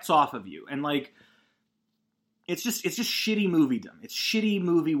reflects off of you. And like, it's just shitty moviedom. It's shitty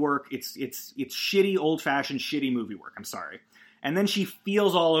movie work. It's shitty, old-fashioned, shitty movie work. I'm sorry. And then she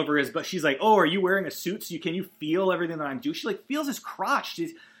feels all over his butt. She's like, oh, are you wearing a suit? So can you feel everything that I'm doing? She like feels his crotch.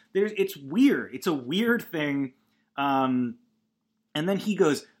 It's weird. It's a weird thing. And then he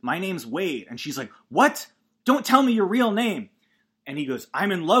goes, my name's Wade. And she's like, what? Don't tell me your real name. And he goes,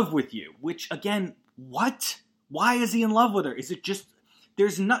 I'm in love with you. Which, again, what? Why is he in love with her? Is it just...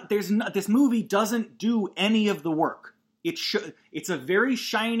 This movie doesn't do any of the work. It's a very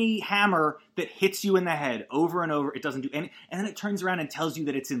shiny hammer that hits you in the head over and over. It doesn't do any... And then it turns around and tells you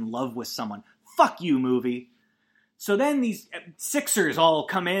that it's in love with someone. Fuck you, movie. So then these Sixers all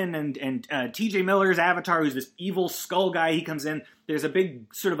come in, and T.J. Miller's Avatar, who's this evil skull guy, he comes in. There's a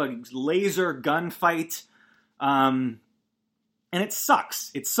big sort of a laser gunfight. And it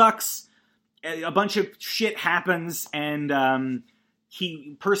sucks. It sucks. A bunch of shit happens, and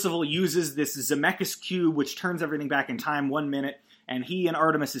Percival uses this Zemeckis cube, which turns everything back in time 1 minute, and he and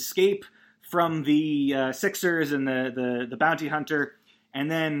Artemis escape from the Sixers and the bounty hunter, and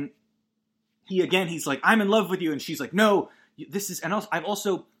then he's like, I'm in love with you, and she's like, no, this is, and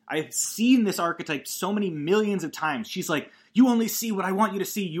also, I've seen this archetype so many millions of times. She's like, you only see what I want you to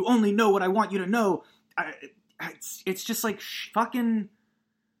see, you only know what I want you to know. It's just like fucking...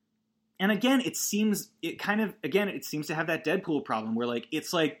 And again, it seems to have that Deadpool problem where like,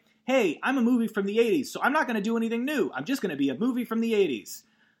 it's like, hey, I'm a movie from the 80s, so I'm not going to do anything new. I'm just going to be a movie from the 80s.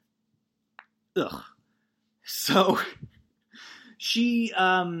 Ugh. So she's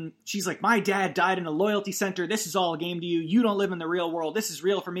like, my dad died in a loyalty center. This is all a game to you. You don't live in the real world. This is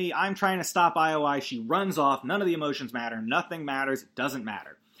real for me. I'm trying to stop IOI. She runs off. None of the emotions matter. Nothing matters. It doesn't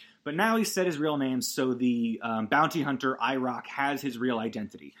matter. But now he said his real name, so the bounty hunter, IROC, has his real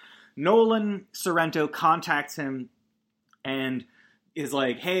identity. Nolan Sorrento contacts him and is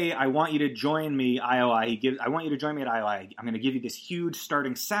like, hey, I want you to join me, IOI. I want you to join me at IOI. I'm going to give you this huge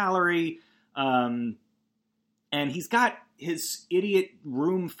starting salary. And he's got his idiot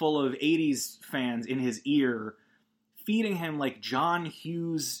room full of 80s fans in his ear feeding him like John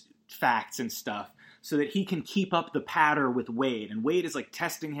Hughes facts and stuff so that he can keep up the patter with Wade. And Wade is like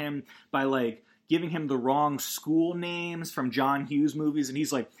testing him by like giving him the wrong school names from John Hughes movies, and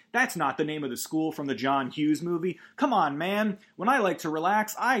he's like, that's not the name of the school from the John Hughes movie. Come on, man. When I like to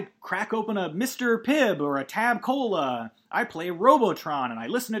relax, I crack open a Mr. Pibb or a Tab Cola. I play Robotron, and I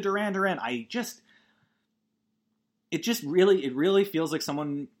listen to Duran Duran. It really feels like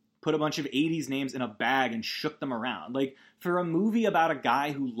someone put a bunch of 80s names in a bag and shook them around. Like, for a movie about a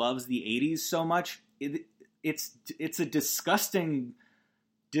guy who loves the 80s so much, it's a disgusting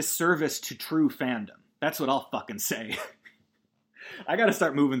disservice to true fandom. That's what I'll fucking say. I gotta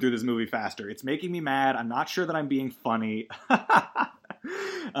start moving through this movie faster. It's making me mad. I'm not sure that I'm being funny.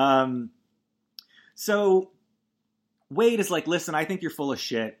 So Wade is like, listen, I think you're full of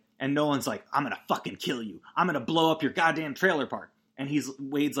shit. And Nolan's like, I'm gonna fucking kill you. I'm gonna blow up your goddamn trailer park. And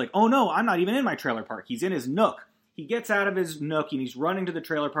Wade's like, oh no, I'm not even in my trailer park. He's in his nook. He gets out of his nook and he's running to the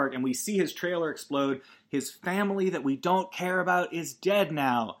trailer park, and we see his trailer explode. His family that we don't care about is dead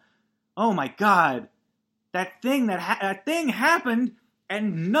now. Oh my god. That thing happened,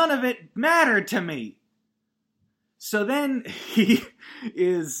 and none of it mattered to me. So then he's put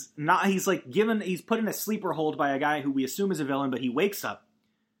in a sleeper hold by a guy who we assume is a villain, but he wakes up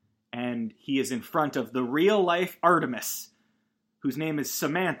and he is in front of the real life Artemis, whose name is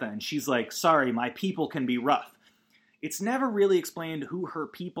Samantha, and she's like, sorry, my people can be rough. It's never really explained who her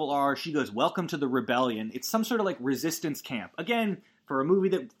people are. She goes, welcome to the rebellion. It's some sort of like resistance camp. Again, for a movie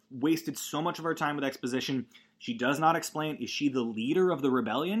that wasted so much of our time with exposition, she does not explain, is she the leader of the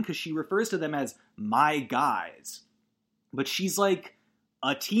rebellion? Because she refers to them as my guys. But she's like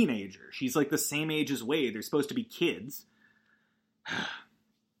a teenager. She's like the same age as Wade. They're supposed to be kids.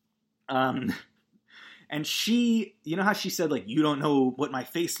 And she, you know how she said, like, you don't know what my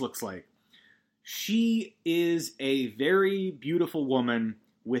face looks like? She is a very beautiful woman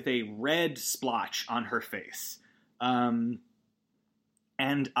with a red splotch on her face. And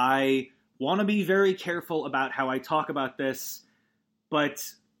I want to be very careful about how I talk about this, but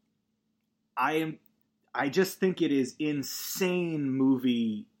I just think it is insane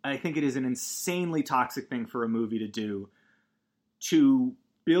movie. I think it is an insanely toxic thing for a movie to do, to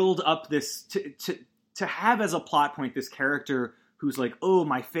build up this, to have as a plot point this character who's like, oh,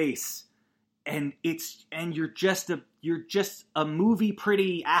 my face. And you're just a movie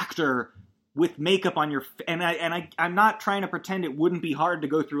pretty actor with makeup on your I'm not trying to pretend it wouldn't be hard to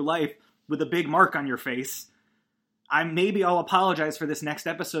go through life with a big mark on your face. I'll apologize for this next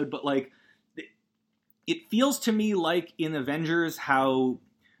episode, but like it feels to me like in Avengers how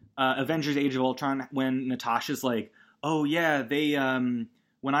Avengers Age of Ultron, when Natasha's like, oh yeah, they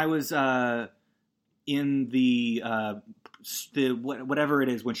when I was in the whatever it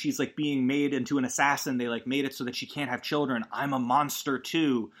is, when she's like being made into an assassin, they like made it so that she can't have children. I'm a monster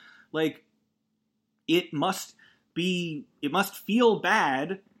too. Like it must feel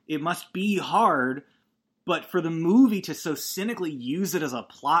bad. It must be hard, but for the movie to so cynically use it as a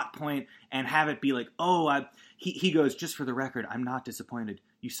plot point and have it be like, oh, he goes, just for the record, I'm not disappointed.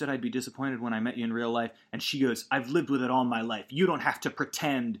 You said I'd be disappointed when I met you in real life. And she goes, I've lived with it all my life. You don't have to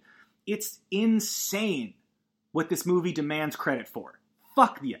pretend. It's insane what this movie demands credit for.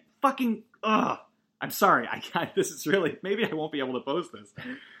 Fuck you. Fucking, ugh. I'm sorry. This is really, maybe I won't be able to post this.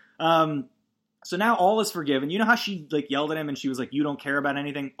 So now all is forgiven. You know how she like yelled at him and she was like, you don't care about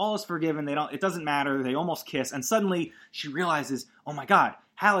anything? All is forgiven. It doesn't matter. They almost kiss. And suddenly she realizes, oh my God,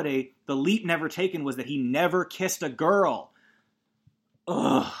 Halliday, the leap never taken was that he never kissed a girl.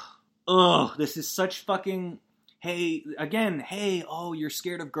 Ugh. This is such fucking, hey, oh, you're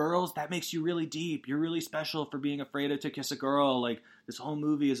scared of girls? That makes you really deep. You're really special for being afraid to kiss a girl. Like, this whole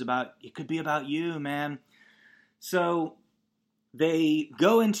movie is it could be about you, man. So they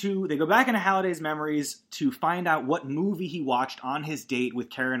go back into Halliday's memories to find out what movie he watched on his date with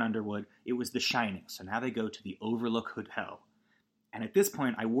Karen Underwood. It was The Shining. So now they go to the Overlook Hotel. And at this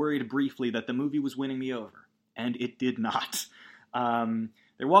point, I worried briefly that the movie was winning me over. And it did not.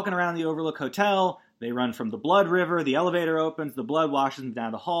 They're walking around the Overlook Hotel. They run from the Blood River. The elevator opens. The blood washes them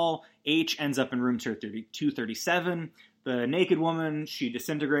down the hall. H ends up in room 237. The naked woman, she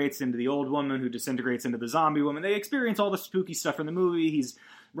disintegrates into the old woman who disintegrates into the zombie woman. They experience all the spooky stuff from the movie. He's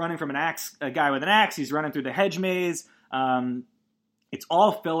running from a guy with an axe. He's running through the hedge maze. It's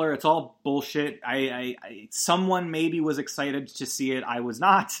all filler. It's all bullshit. Someone maybe was excited to see it. I was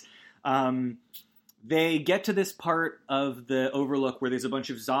not. They get to this part of the Overlook where there's a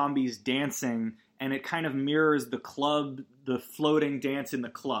bunch of zombies dancing, and it kind of mirrors the club, the floating dance in the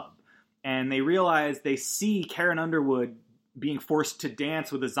club. And they see Karen Underwood being forced to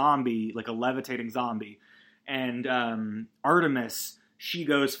dance with a zombie, like a levitating zombie. And Artemis, she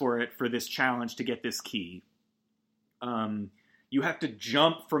goes for it for this challenge to get this key. You have to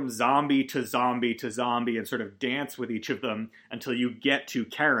jump from zombie to zombie to zombie and sort of dance with each of them until you get to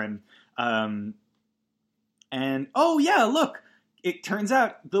Karen. And, oh yeah, look, it turns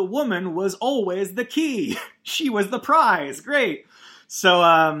out the woman was always the key. She was the prize. Great.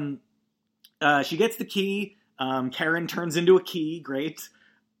 So, she gets the key. Karen turns into a key. Great.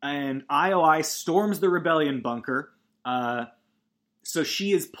 And IOI storms the rebellion bunker. So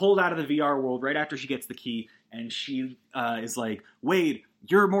she is pulled out of the VR world right after she gets the key. And she is like, Wade,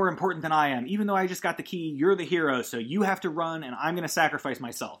 you're more important than I am. Even though I just got the key, you're the hero. So you have to run and I'm going to sacrifice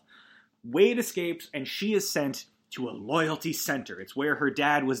myself. Wade escapes and she is sent to a loyalty center. It's where her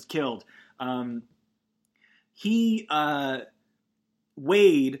dad was killed.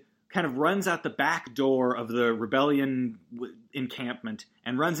 Wade kind of runs out the back door of the rebellion encampment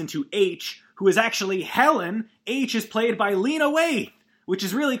and runs into H, who is actually Helen. H is played by Lena Waithe, which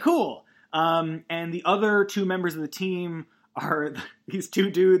is really cool. And the other two members of the team are these two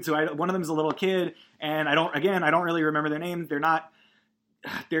dudes who one of them is a little kid, and I don't really remember their names.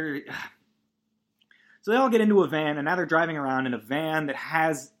 So they all get into a van, and now they're driving around in a van that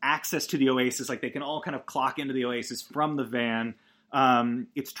has access to the Oasis. Like, they can all kind of clock into the Oasis from the van.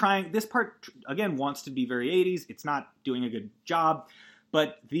 This part, again, wants to be very 80s. It's not doing a good job.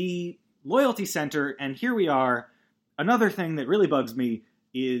 But the Loyalty Center, and here we are, another thing that really bugs me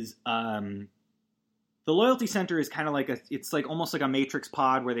is the Loyalty Center is kind of like it's like almost like a Matrix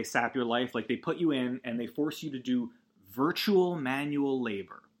pod where they sap your life. Like, they put you in and they force you to do virtual manual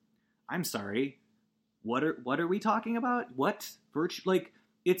labor. I'm sorry. What are we talking about? What? Like,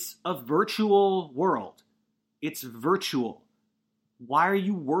 it's a virtual world. It's virtual. Why are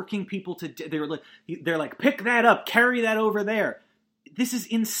you working people to... They're like, pick that up, carry that over there. This is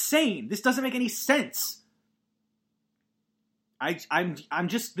insane. This doesn't make any sense. I'm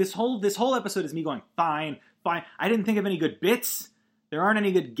just... This whole episode is me going, fine. I didn't think of any good bits. There aren't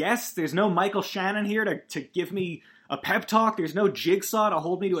any good guests. There's no Michael Shannon here to give me a pep talk. There's no Jigsaw to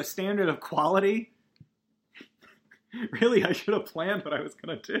hold me to a standard of quality. Really, I should have planned what I was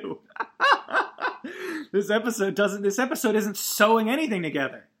going to do. This episode isn't sewing anything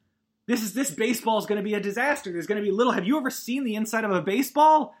together. This baseball is going to be a disaster. There's going to be have you ever seen the inside of a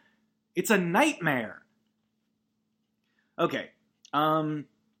baseball? It's a nightmare. Okay.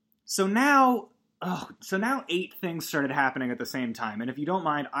 So now 8 things started happening at the same time. And if you don't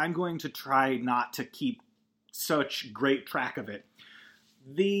mind, I'm going to try not to keep such great track of it.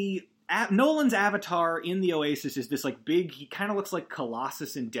 Nolan's avatar in the Oasis is this like big, he kind of looks like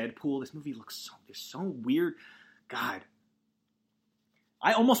Colossus in Deadpool. This movie looks so weird. God.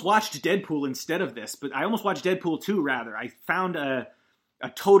 I almost watched Deadpool instead of this, but I almost watched Deadpool 2 rather. I found a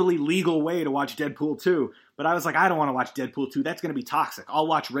totally legal way to watch Deadpool 2, but I was like, I don't want to watch Deadpool 2. That's going to be toxic. I'll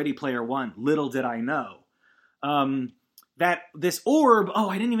watch Ready Player One. Little did I know. That this orb,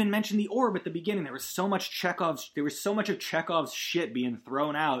 I didn't even mention the orb at the beginning. There was so much of Chekhov's shit being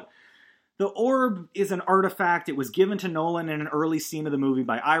thrown out. The orb is an artifact. It was given to Nolan in an early scene of the movie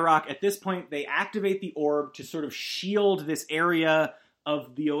by IROC. At this point, they activate the orb to sort of shield this area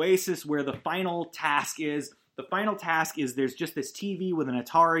of the Oasis where the final task is. The final task is there's just this TV with an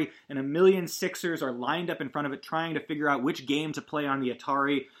Atari, and a million Sixers are lined up in front of it trying to figure out which game to play on the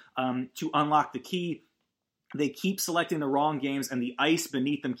Atari to unlock the key. They keep selecting the wrong games, and the ice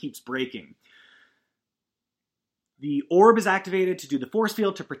beneath them keeps breaking. The orb is activated to do the force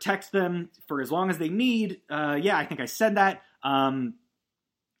field to protect them for as long as they need. I think I said that. And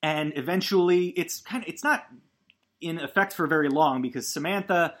eventually, it's not in effect for very long because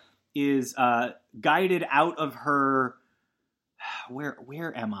Samantha is guided out of her.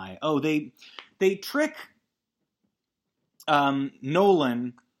 Where am I? Oh, they trick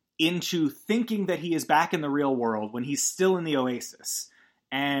Nolan into thinking that he is back in the real world when he's still in the Oasis,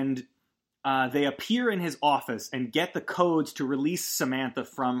 and they appear in his office and get the codes to release Samantha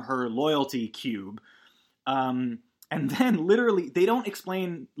from her loyalty cube. And then literally, they don't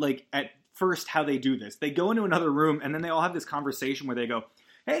explain, like, at first how they do this. They go into another room, and then they all have this conversation where they go,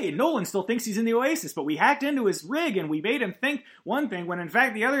 hey, Nolan still thinks he's in the Oasis, but we hacked into his rig, and we made him think one thing, when in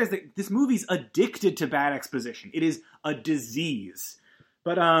fact the other is that this movie's addicted to bad exposition. It is a disease.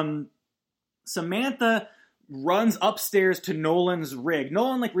 But Samantha runs upstairs to Nolan's rig.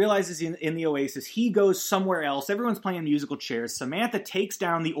 Nolan realizes he's in the Oasis. He goes somewhere else. Everyone's playing musical chairs. Samantha takes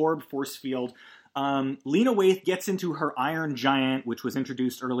down the orb force field. Lena Waithe gets into her Iron Giant, which was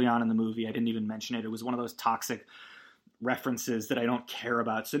introduced early on in the movie. I didn't even mention it. It was one of those toxic references that I don't care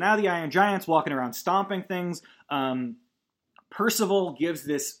about. So now the Iron Giant's walking around stomping things. Percival gives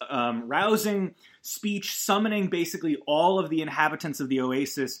this rousing speech summoning basically all of the inhabitants of the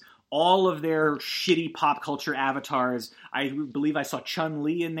Oasis, all of their shitty pop culture avatars. I believe I saw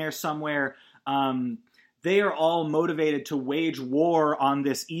Chun-Li in there somewhere. They are all motivated to wage war on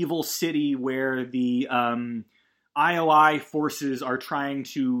this evil city where the IOI forces are trying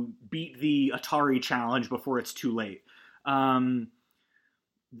to beat the Atari challenge before it's too late.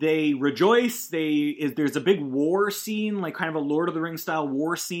 They rejoice. There's a big war scene, like kind of a Lord of the Rings style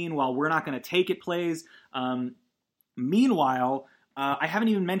war scene, while We're Not Going to Take It plays. Meanwhile, I haven't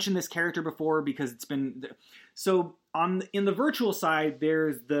even mentioned this character before because it's been... So in the virtual side,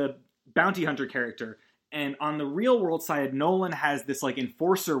 there's the bounty hunter character. And on the real world side, Nolan has this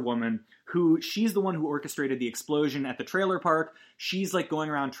enforcer woman she's the one who orchestrated the explosion at the trailer park. She's going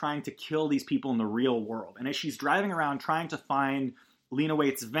around trying to kill these people in the real world. And as she's driving around trying to find Lena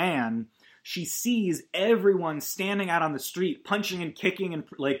Waithe's van, she sees everyone standing out on the street, punching and kicking and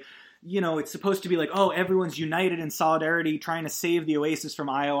it's supposed to be everyone's united in solidarity, trying to save the Oasis from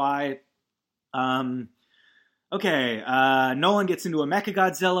IOI. Nolan gets into a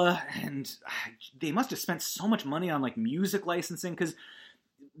Mechagodzilla, and they must have spent so much money on music licensing, because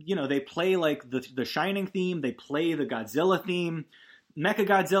they play like the Shining theme, they play the Godzilla theme.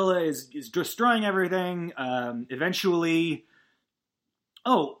 Mechagodzilla is destroying everything. Eventually,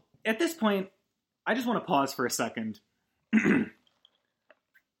 at this point, I just want to pause for a second.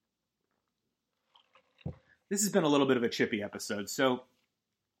 This has been a little bit of a chippy episode, so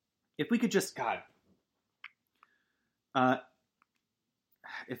if we could just, if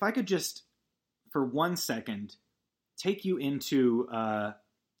I could just, for 1 second, take you into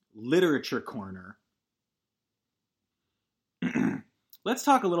Literature Corner. Let's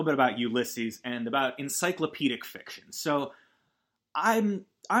talk a little bit about Ulysses and about encyclopedic fiction. So, I'm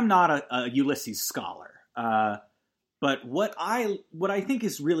not a Ulysses scholar, but what I think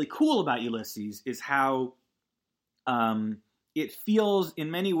is really cool about Ulysses is how it feels in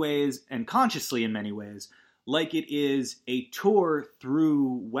many ways, and consciously in many ways, like it is a tour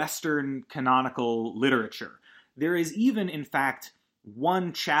through Western canonical literature. There is even, in fact,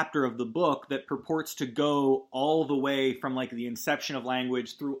 one chapter of the book that purports to go all the way from like the inception of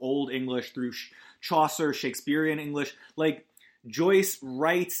language through Old English, through Chaucer, Shakespearean English. Like, Joyce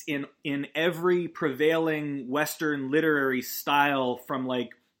writes in every prevailing Western literary style from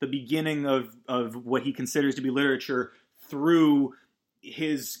like the beginning of what he considers to be literature through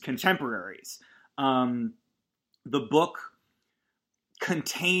his contemporaries. The book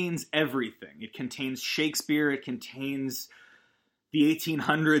contains everything. It contains Shakespeare. It contains the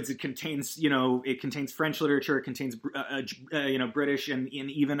 1800s. It contains French literature. It contains British and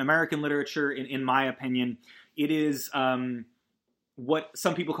even American literature. In my opinion, it is what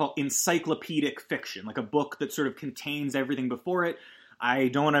some people call encyclopedic fiction, like a book that sort of contains everything before it.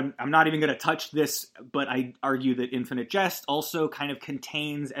 I'm not even going to touch this, but I argue that Infinite Jest also kind of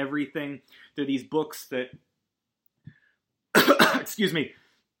contains everything. There are these books that, excuse me,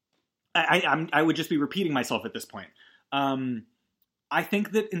 I would just be repeating myself at this point. I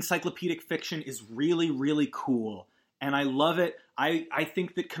think that encyclopedic fiction is really, really cool, and I love it. I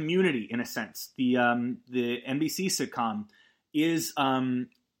think that Community, in a sense, the NBC sitcom, is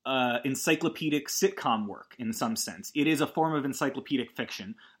encyclopedic sitcom work in some sense. It is a form of encyclopedic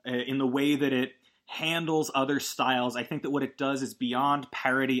fiction in the way that it handles other styles. I think that what it does is beyond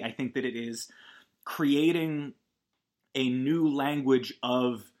parody. I think that it is creating a new language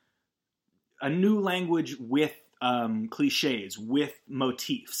with cliches, with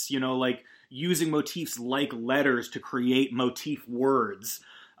motifs, like using motifs like letters to create motif words.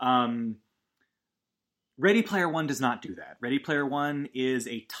 Ready Player One does not do that. Ready Player One is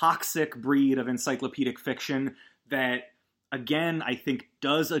a toxic breed of encyclopedic fiction that, again, I think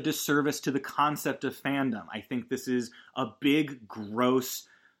does a disservice to the concept of fandom. I think this is a big, gross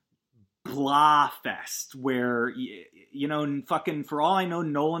blah fest where, fucking, for all I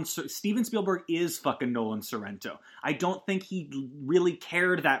know, Steven Spielberg is fucking Nolan Sorrento. I don't think he really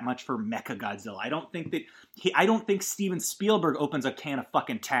cared that much for Mechagodzilla. I don't think Steven Spielberg opens a can of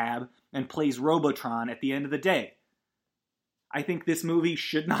fucking Tab and plays Robotron at the end of the day. I think this movie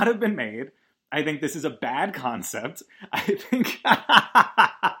should not have been made. I think this is a bad concept. I think...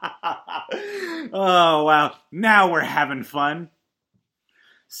 Oh, wow. Now we're having fun.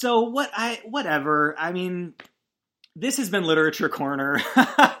 So whatever. I mean, this has been Literature Corner.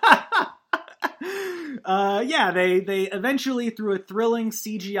 They eventually, through a thrilling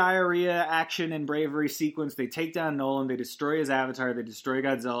CGI action and bravery sequence, they take down Nolan, they destroy his avatar, they destroy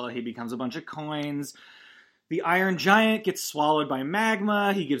Godzilla, he becomes a bunch of coins. The Iron Giant gets swallowed by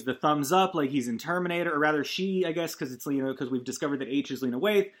magma, he gives the thumbs up like he's in Terminator, or rather she, I guess, because we've discovered that H is Lena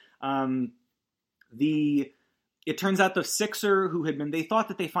Waithe. It turns out the Sixer, they thought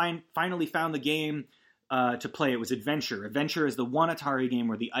that they finally found the game to play. It was Adventure. Adventure is the one Atari game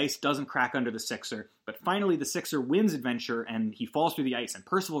where the ice doesn't crack under the Sixer, but finally the Sixer wins Adventure and he falls through the ice, and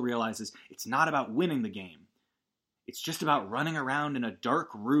Percival realizes it's not about winning the game. It's just about running around in a dark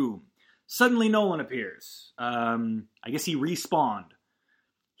room. Suddenly Nolan appears. I guess he respawned.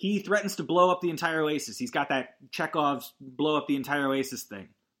 He threatens to blow up the entire Oasis. He's got that Chekhov's blow up the entire Oasis thing.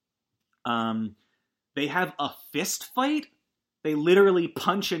 They have a fist fight. They literally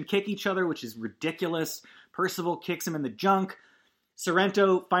punch and kick each other, which is ridiculous. Percival kicks him in the junk.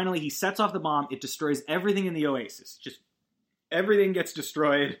 Sorrento, finally, he sets off the bomb. It destroys everything in the Oasis. Just everything gets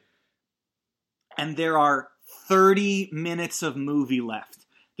destroyed. And there are 30 minutes of movie left.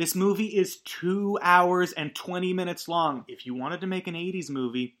 This movie is 2 hours and 20 minutes long. If you wanted to make an 80s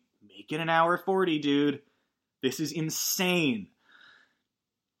movie, make it an hour 40, dude. This is insane.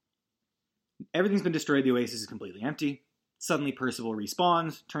 Everything's been destroyed. The Oasis is completely empty. Suddenly Percival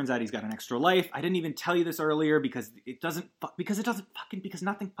respawns. Turns out he's got an extra life. I didn't even tell you this earlier because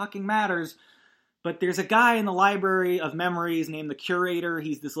nothing fucking matters. But there's a guy in the Library of Memories named the Curator.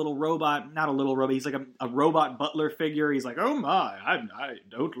 He's this little robot, not a little robot, he's like a robot butler figure. He's like, oh my, I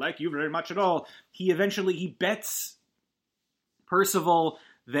don't like you very much at all. He bets Percival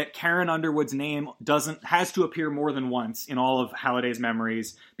that Karen Underwood's name has to appear more than once in all of Halliday's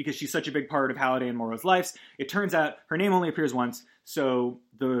memories because she's such a big part of Halliday and Morrow's lives. It turns out her name only appears once, so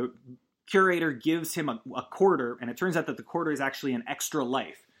the Curator gives him a quarter, and it turns out that the quarter is actually an extra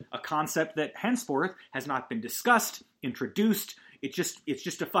life, a concept that henceforth has not been discussed, introduced. It's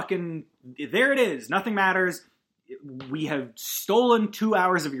just a fucking, there it is, nothing matters. We have stolen 2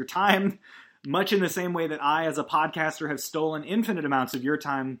 hours of your time, much in the same way that I, as a podcaster, have stolen infinite amounts of your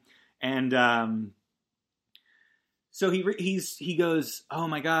time. And so he goes, oh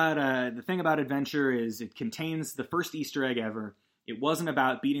my god, the thing about Adventure is it contains the first Easter egg ever. It wasn't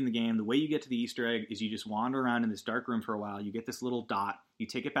about beating the game. The way you get to the Easter egg is you just wander around in this dark room for a while. You get this little dot. You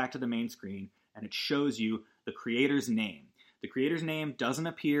take it back to the main screen, and it shows you the creator's name. The creator's name doesn't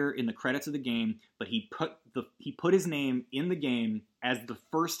appear in the credits of the game, but he put his name in the game as the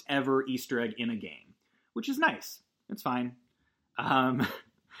first ever Easter egg in a game, which is nice. It's fine.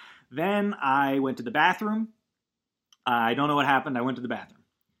 Then I went to the bathroom. I don't know what happened. I went to the bathroom.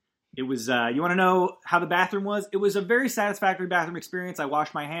 It was, you want to know how the bathroom was? It was a very satisfactory bathroom experience. I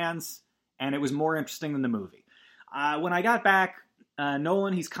washed my hands, and it was more interesting than the movie. When I got back,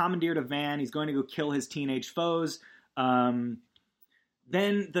 Nolan, he's commandeered a van. He's going to go kill his teenage foes. Then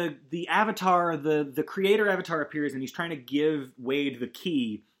the avatar, the creator avatar appears, and he's trying to give Wade the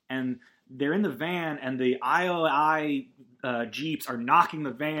key, and they're in the van, and the IOI Jeeps are knocking the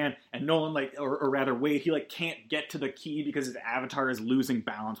van, and Nolan, or rather Wade, he can't get to the key because his avatar is losing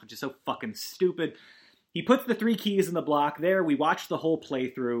balance, which is so fucking stupid. He puts the 3 keys in the block. There, we watch the whole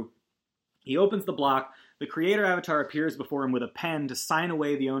playthrough. He opens the block. The creator avatar appears before him with a pen to sign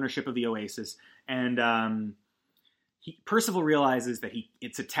away the ownership of the Oasis, and Percival realizes that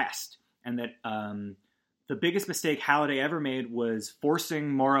it's a test, and that the biggest mistake Halliday ever made was forcing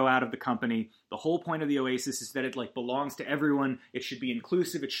Morrow out of the company. The whole point of the Oasis is that it belongs to everyone. It should be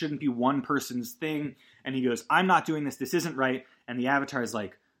inclusive. It shouldn't be one person's thing. And he goes, I'm not doing this. This isn't right. And the avatar is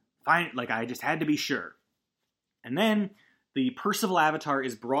fine. I just had to be sure. And then the Percival avatar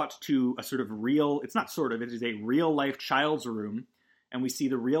is brought to a sort of it is a real life child's room. And we see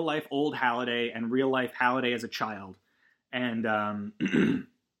the real life old Halliday and real life Halliday as a child. And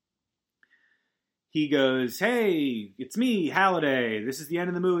he goes, hey, it's me, Halliday. This is the end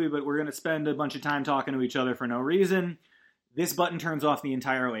of the movie, but we're going to spend a bunch of time talking to each other for no reason. This button turns off the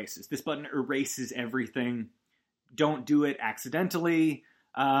entire Oasis. This button erases everything. Don't do it accidentally.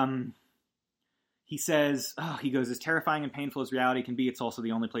 He says, he goes, as terrifying and painful as reality can be, it's also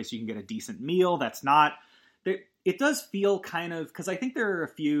the only place you can get a decent meal. That's not... It does feel kind of... Because I think there are a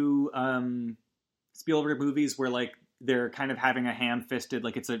few Spielberg movies where, they're kind of having a ham-fisted,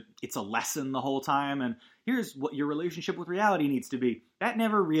 it's a lesson the whole time, and here's what your relationship with reality needs to be. It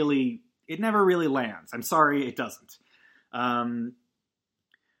never really lands. I'm sorry, it doesn't.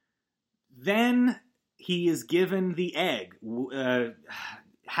 Then he is given the egg.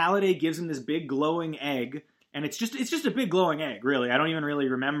 Halliday gives him this big glowing egg, and it's just a big glowing egg, really. I don't even really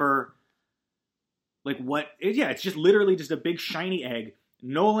remember, it's just literally just a big shiny egg.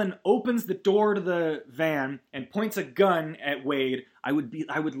 Nolan opens the door to the van and points a gun at Wade. I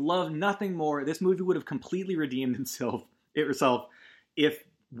would love nothing more. This movie would have completely redeemed itself if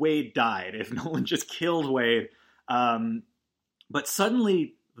Wade died, if Nolan just killed Wade. But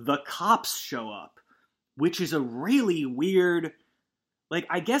suddenly the cops show up, which is a really weird,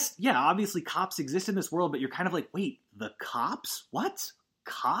 I guess, yeah, obviously cops exist in this world, but you're kind of wait, the cops? What?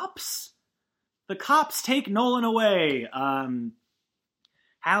 Cops? The cops take Nolan away.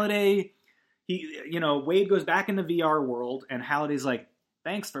 Halliday, Wade goes back in the VR world, and Halliday's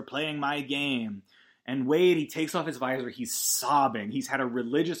thanks for playing my game. And Wade, he takes off his visor, he's sobbing. He's had a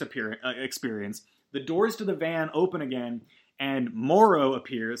religious experience. The doors to the van open again, and Morrow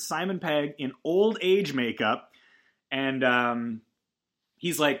appears, Simon Pegg, in old age makeup, and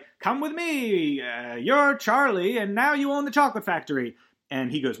he's like, come with me, you're Charlie, and now you own the chocolate factory. And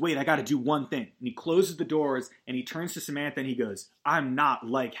he goes, wait, I got to do one thing. And he closes the doors, and he turns to Samantha, and he goes, I'm not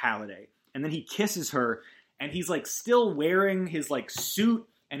like Halliday. And then he kisses her, and he's still wearing his suit,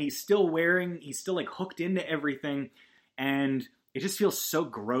 and he's still hooked into everything. And it just feels so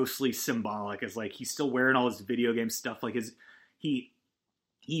grossly symbolic as he's still wearing all his video game stuff. He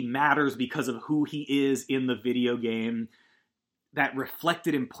matters because of who he is in the video game. That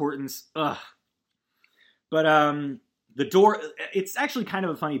reflected importance. Ugh. But, the door, it's actually kind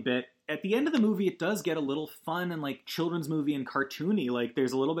of a funny bit. at the end of the movie, it does get a little fun and like children's movie and cartoony. Like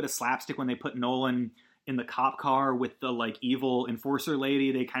there's a little bit of slapstick when they put Nolan in the cop car with the like evil enforcer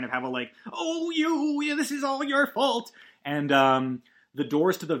lady. They kind of have a like, oh, this is all your fault. And the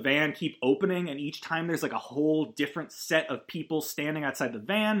doors to the van keep opening, and each time there's like a whole different set of people standing outside the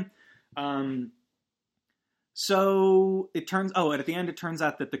van. So it turns, and at the end it turns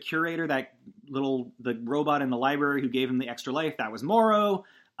out that the curator, the robot in the library who gave him the extra life, that was Morrow.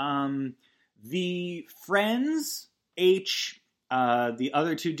 The friends, H, the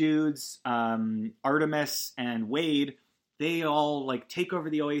other two dudes, Artemis and Wade, they all like take over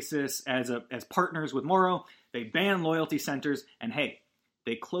the Oasis as partners with Morrow. They ban loyalty centers, and hey,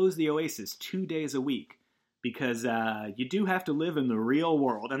 they close the Oasis 2 days a week because you do have to live in the real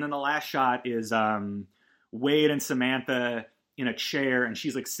world. And then the last shot is Wade and Samantha in a chair, and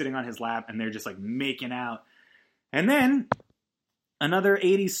she's like sitting on his lap, and they're just like making out. And then another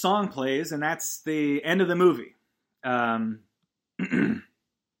 80s song plays, and that's the end of the movie. And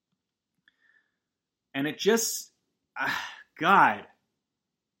it just, God,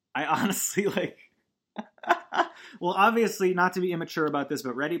 I honestly like, well, obviously not to be immature about this,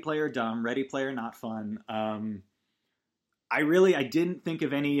 but Ready Player dumb, Ready Player not fun. I didn't think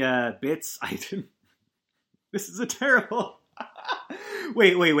of any bits. This is a terrible,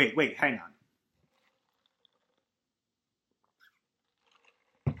 wait, hang on.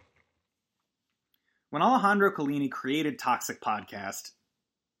 When Alejandro Collini created Toxic Podcast,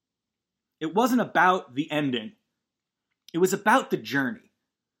 it wasn't about the ending. It was about the journey.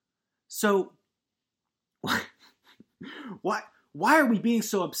 So, why are we being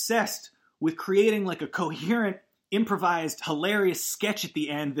so obsessed with creating like a coherent, improvised, hilarious sketch at the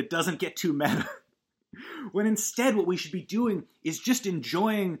end that doesn't get too meta? When instead what we should be doing is just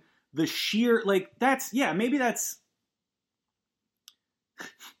enjoying the sheer, like, maybe that's...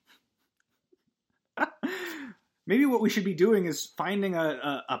 Maybe what we should be doing is finding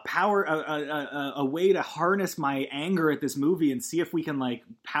a way to harness my anger at this movie and see if we can like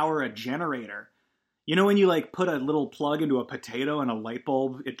power a generator. You know when you like put a little plug into a potato and a light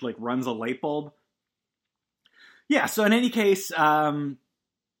bulb, it like runs a light bulb? Yeah, so in any case, let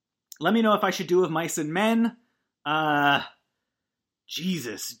me know if I should do Of Mice and Men.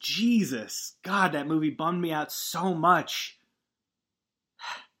 Jesus. God, that movie bummed me out so much.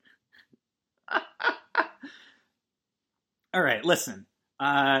 All right, listen.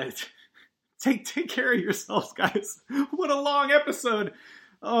 Take care of yourselves, guys. What a long episode.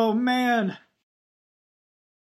 Oh, man.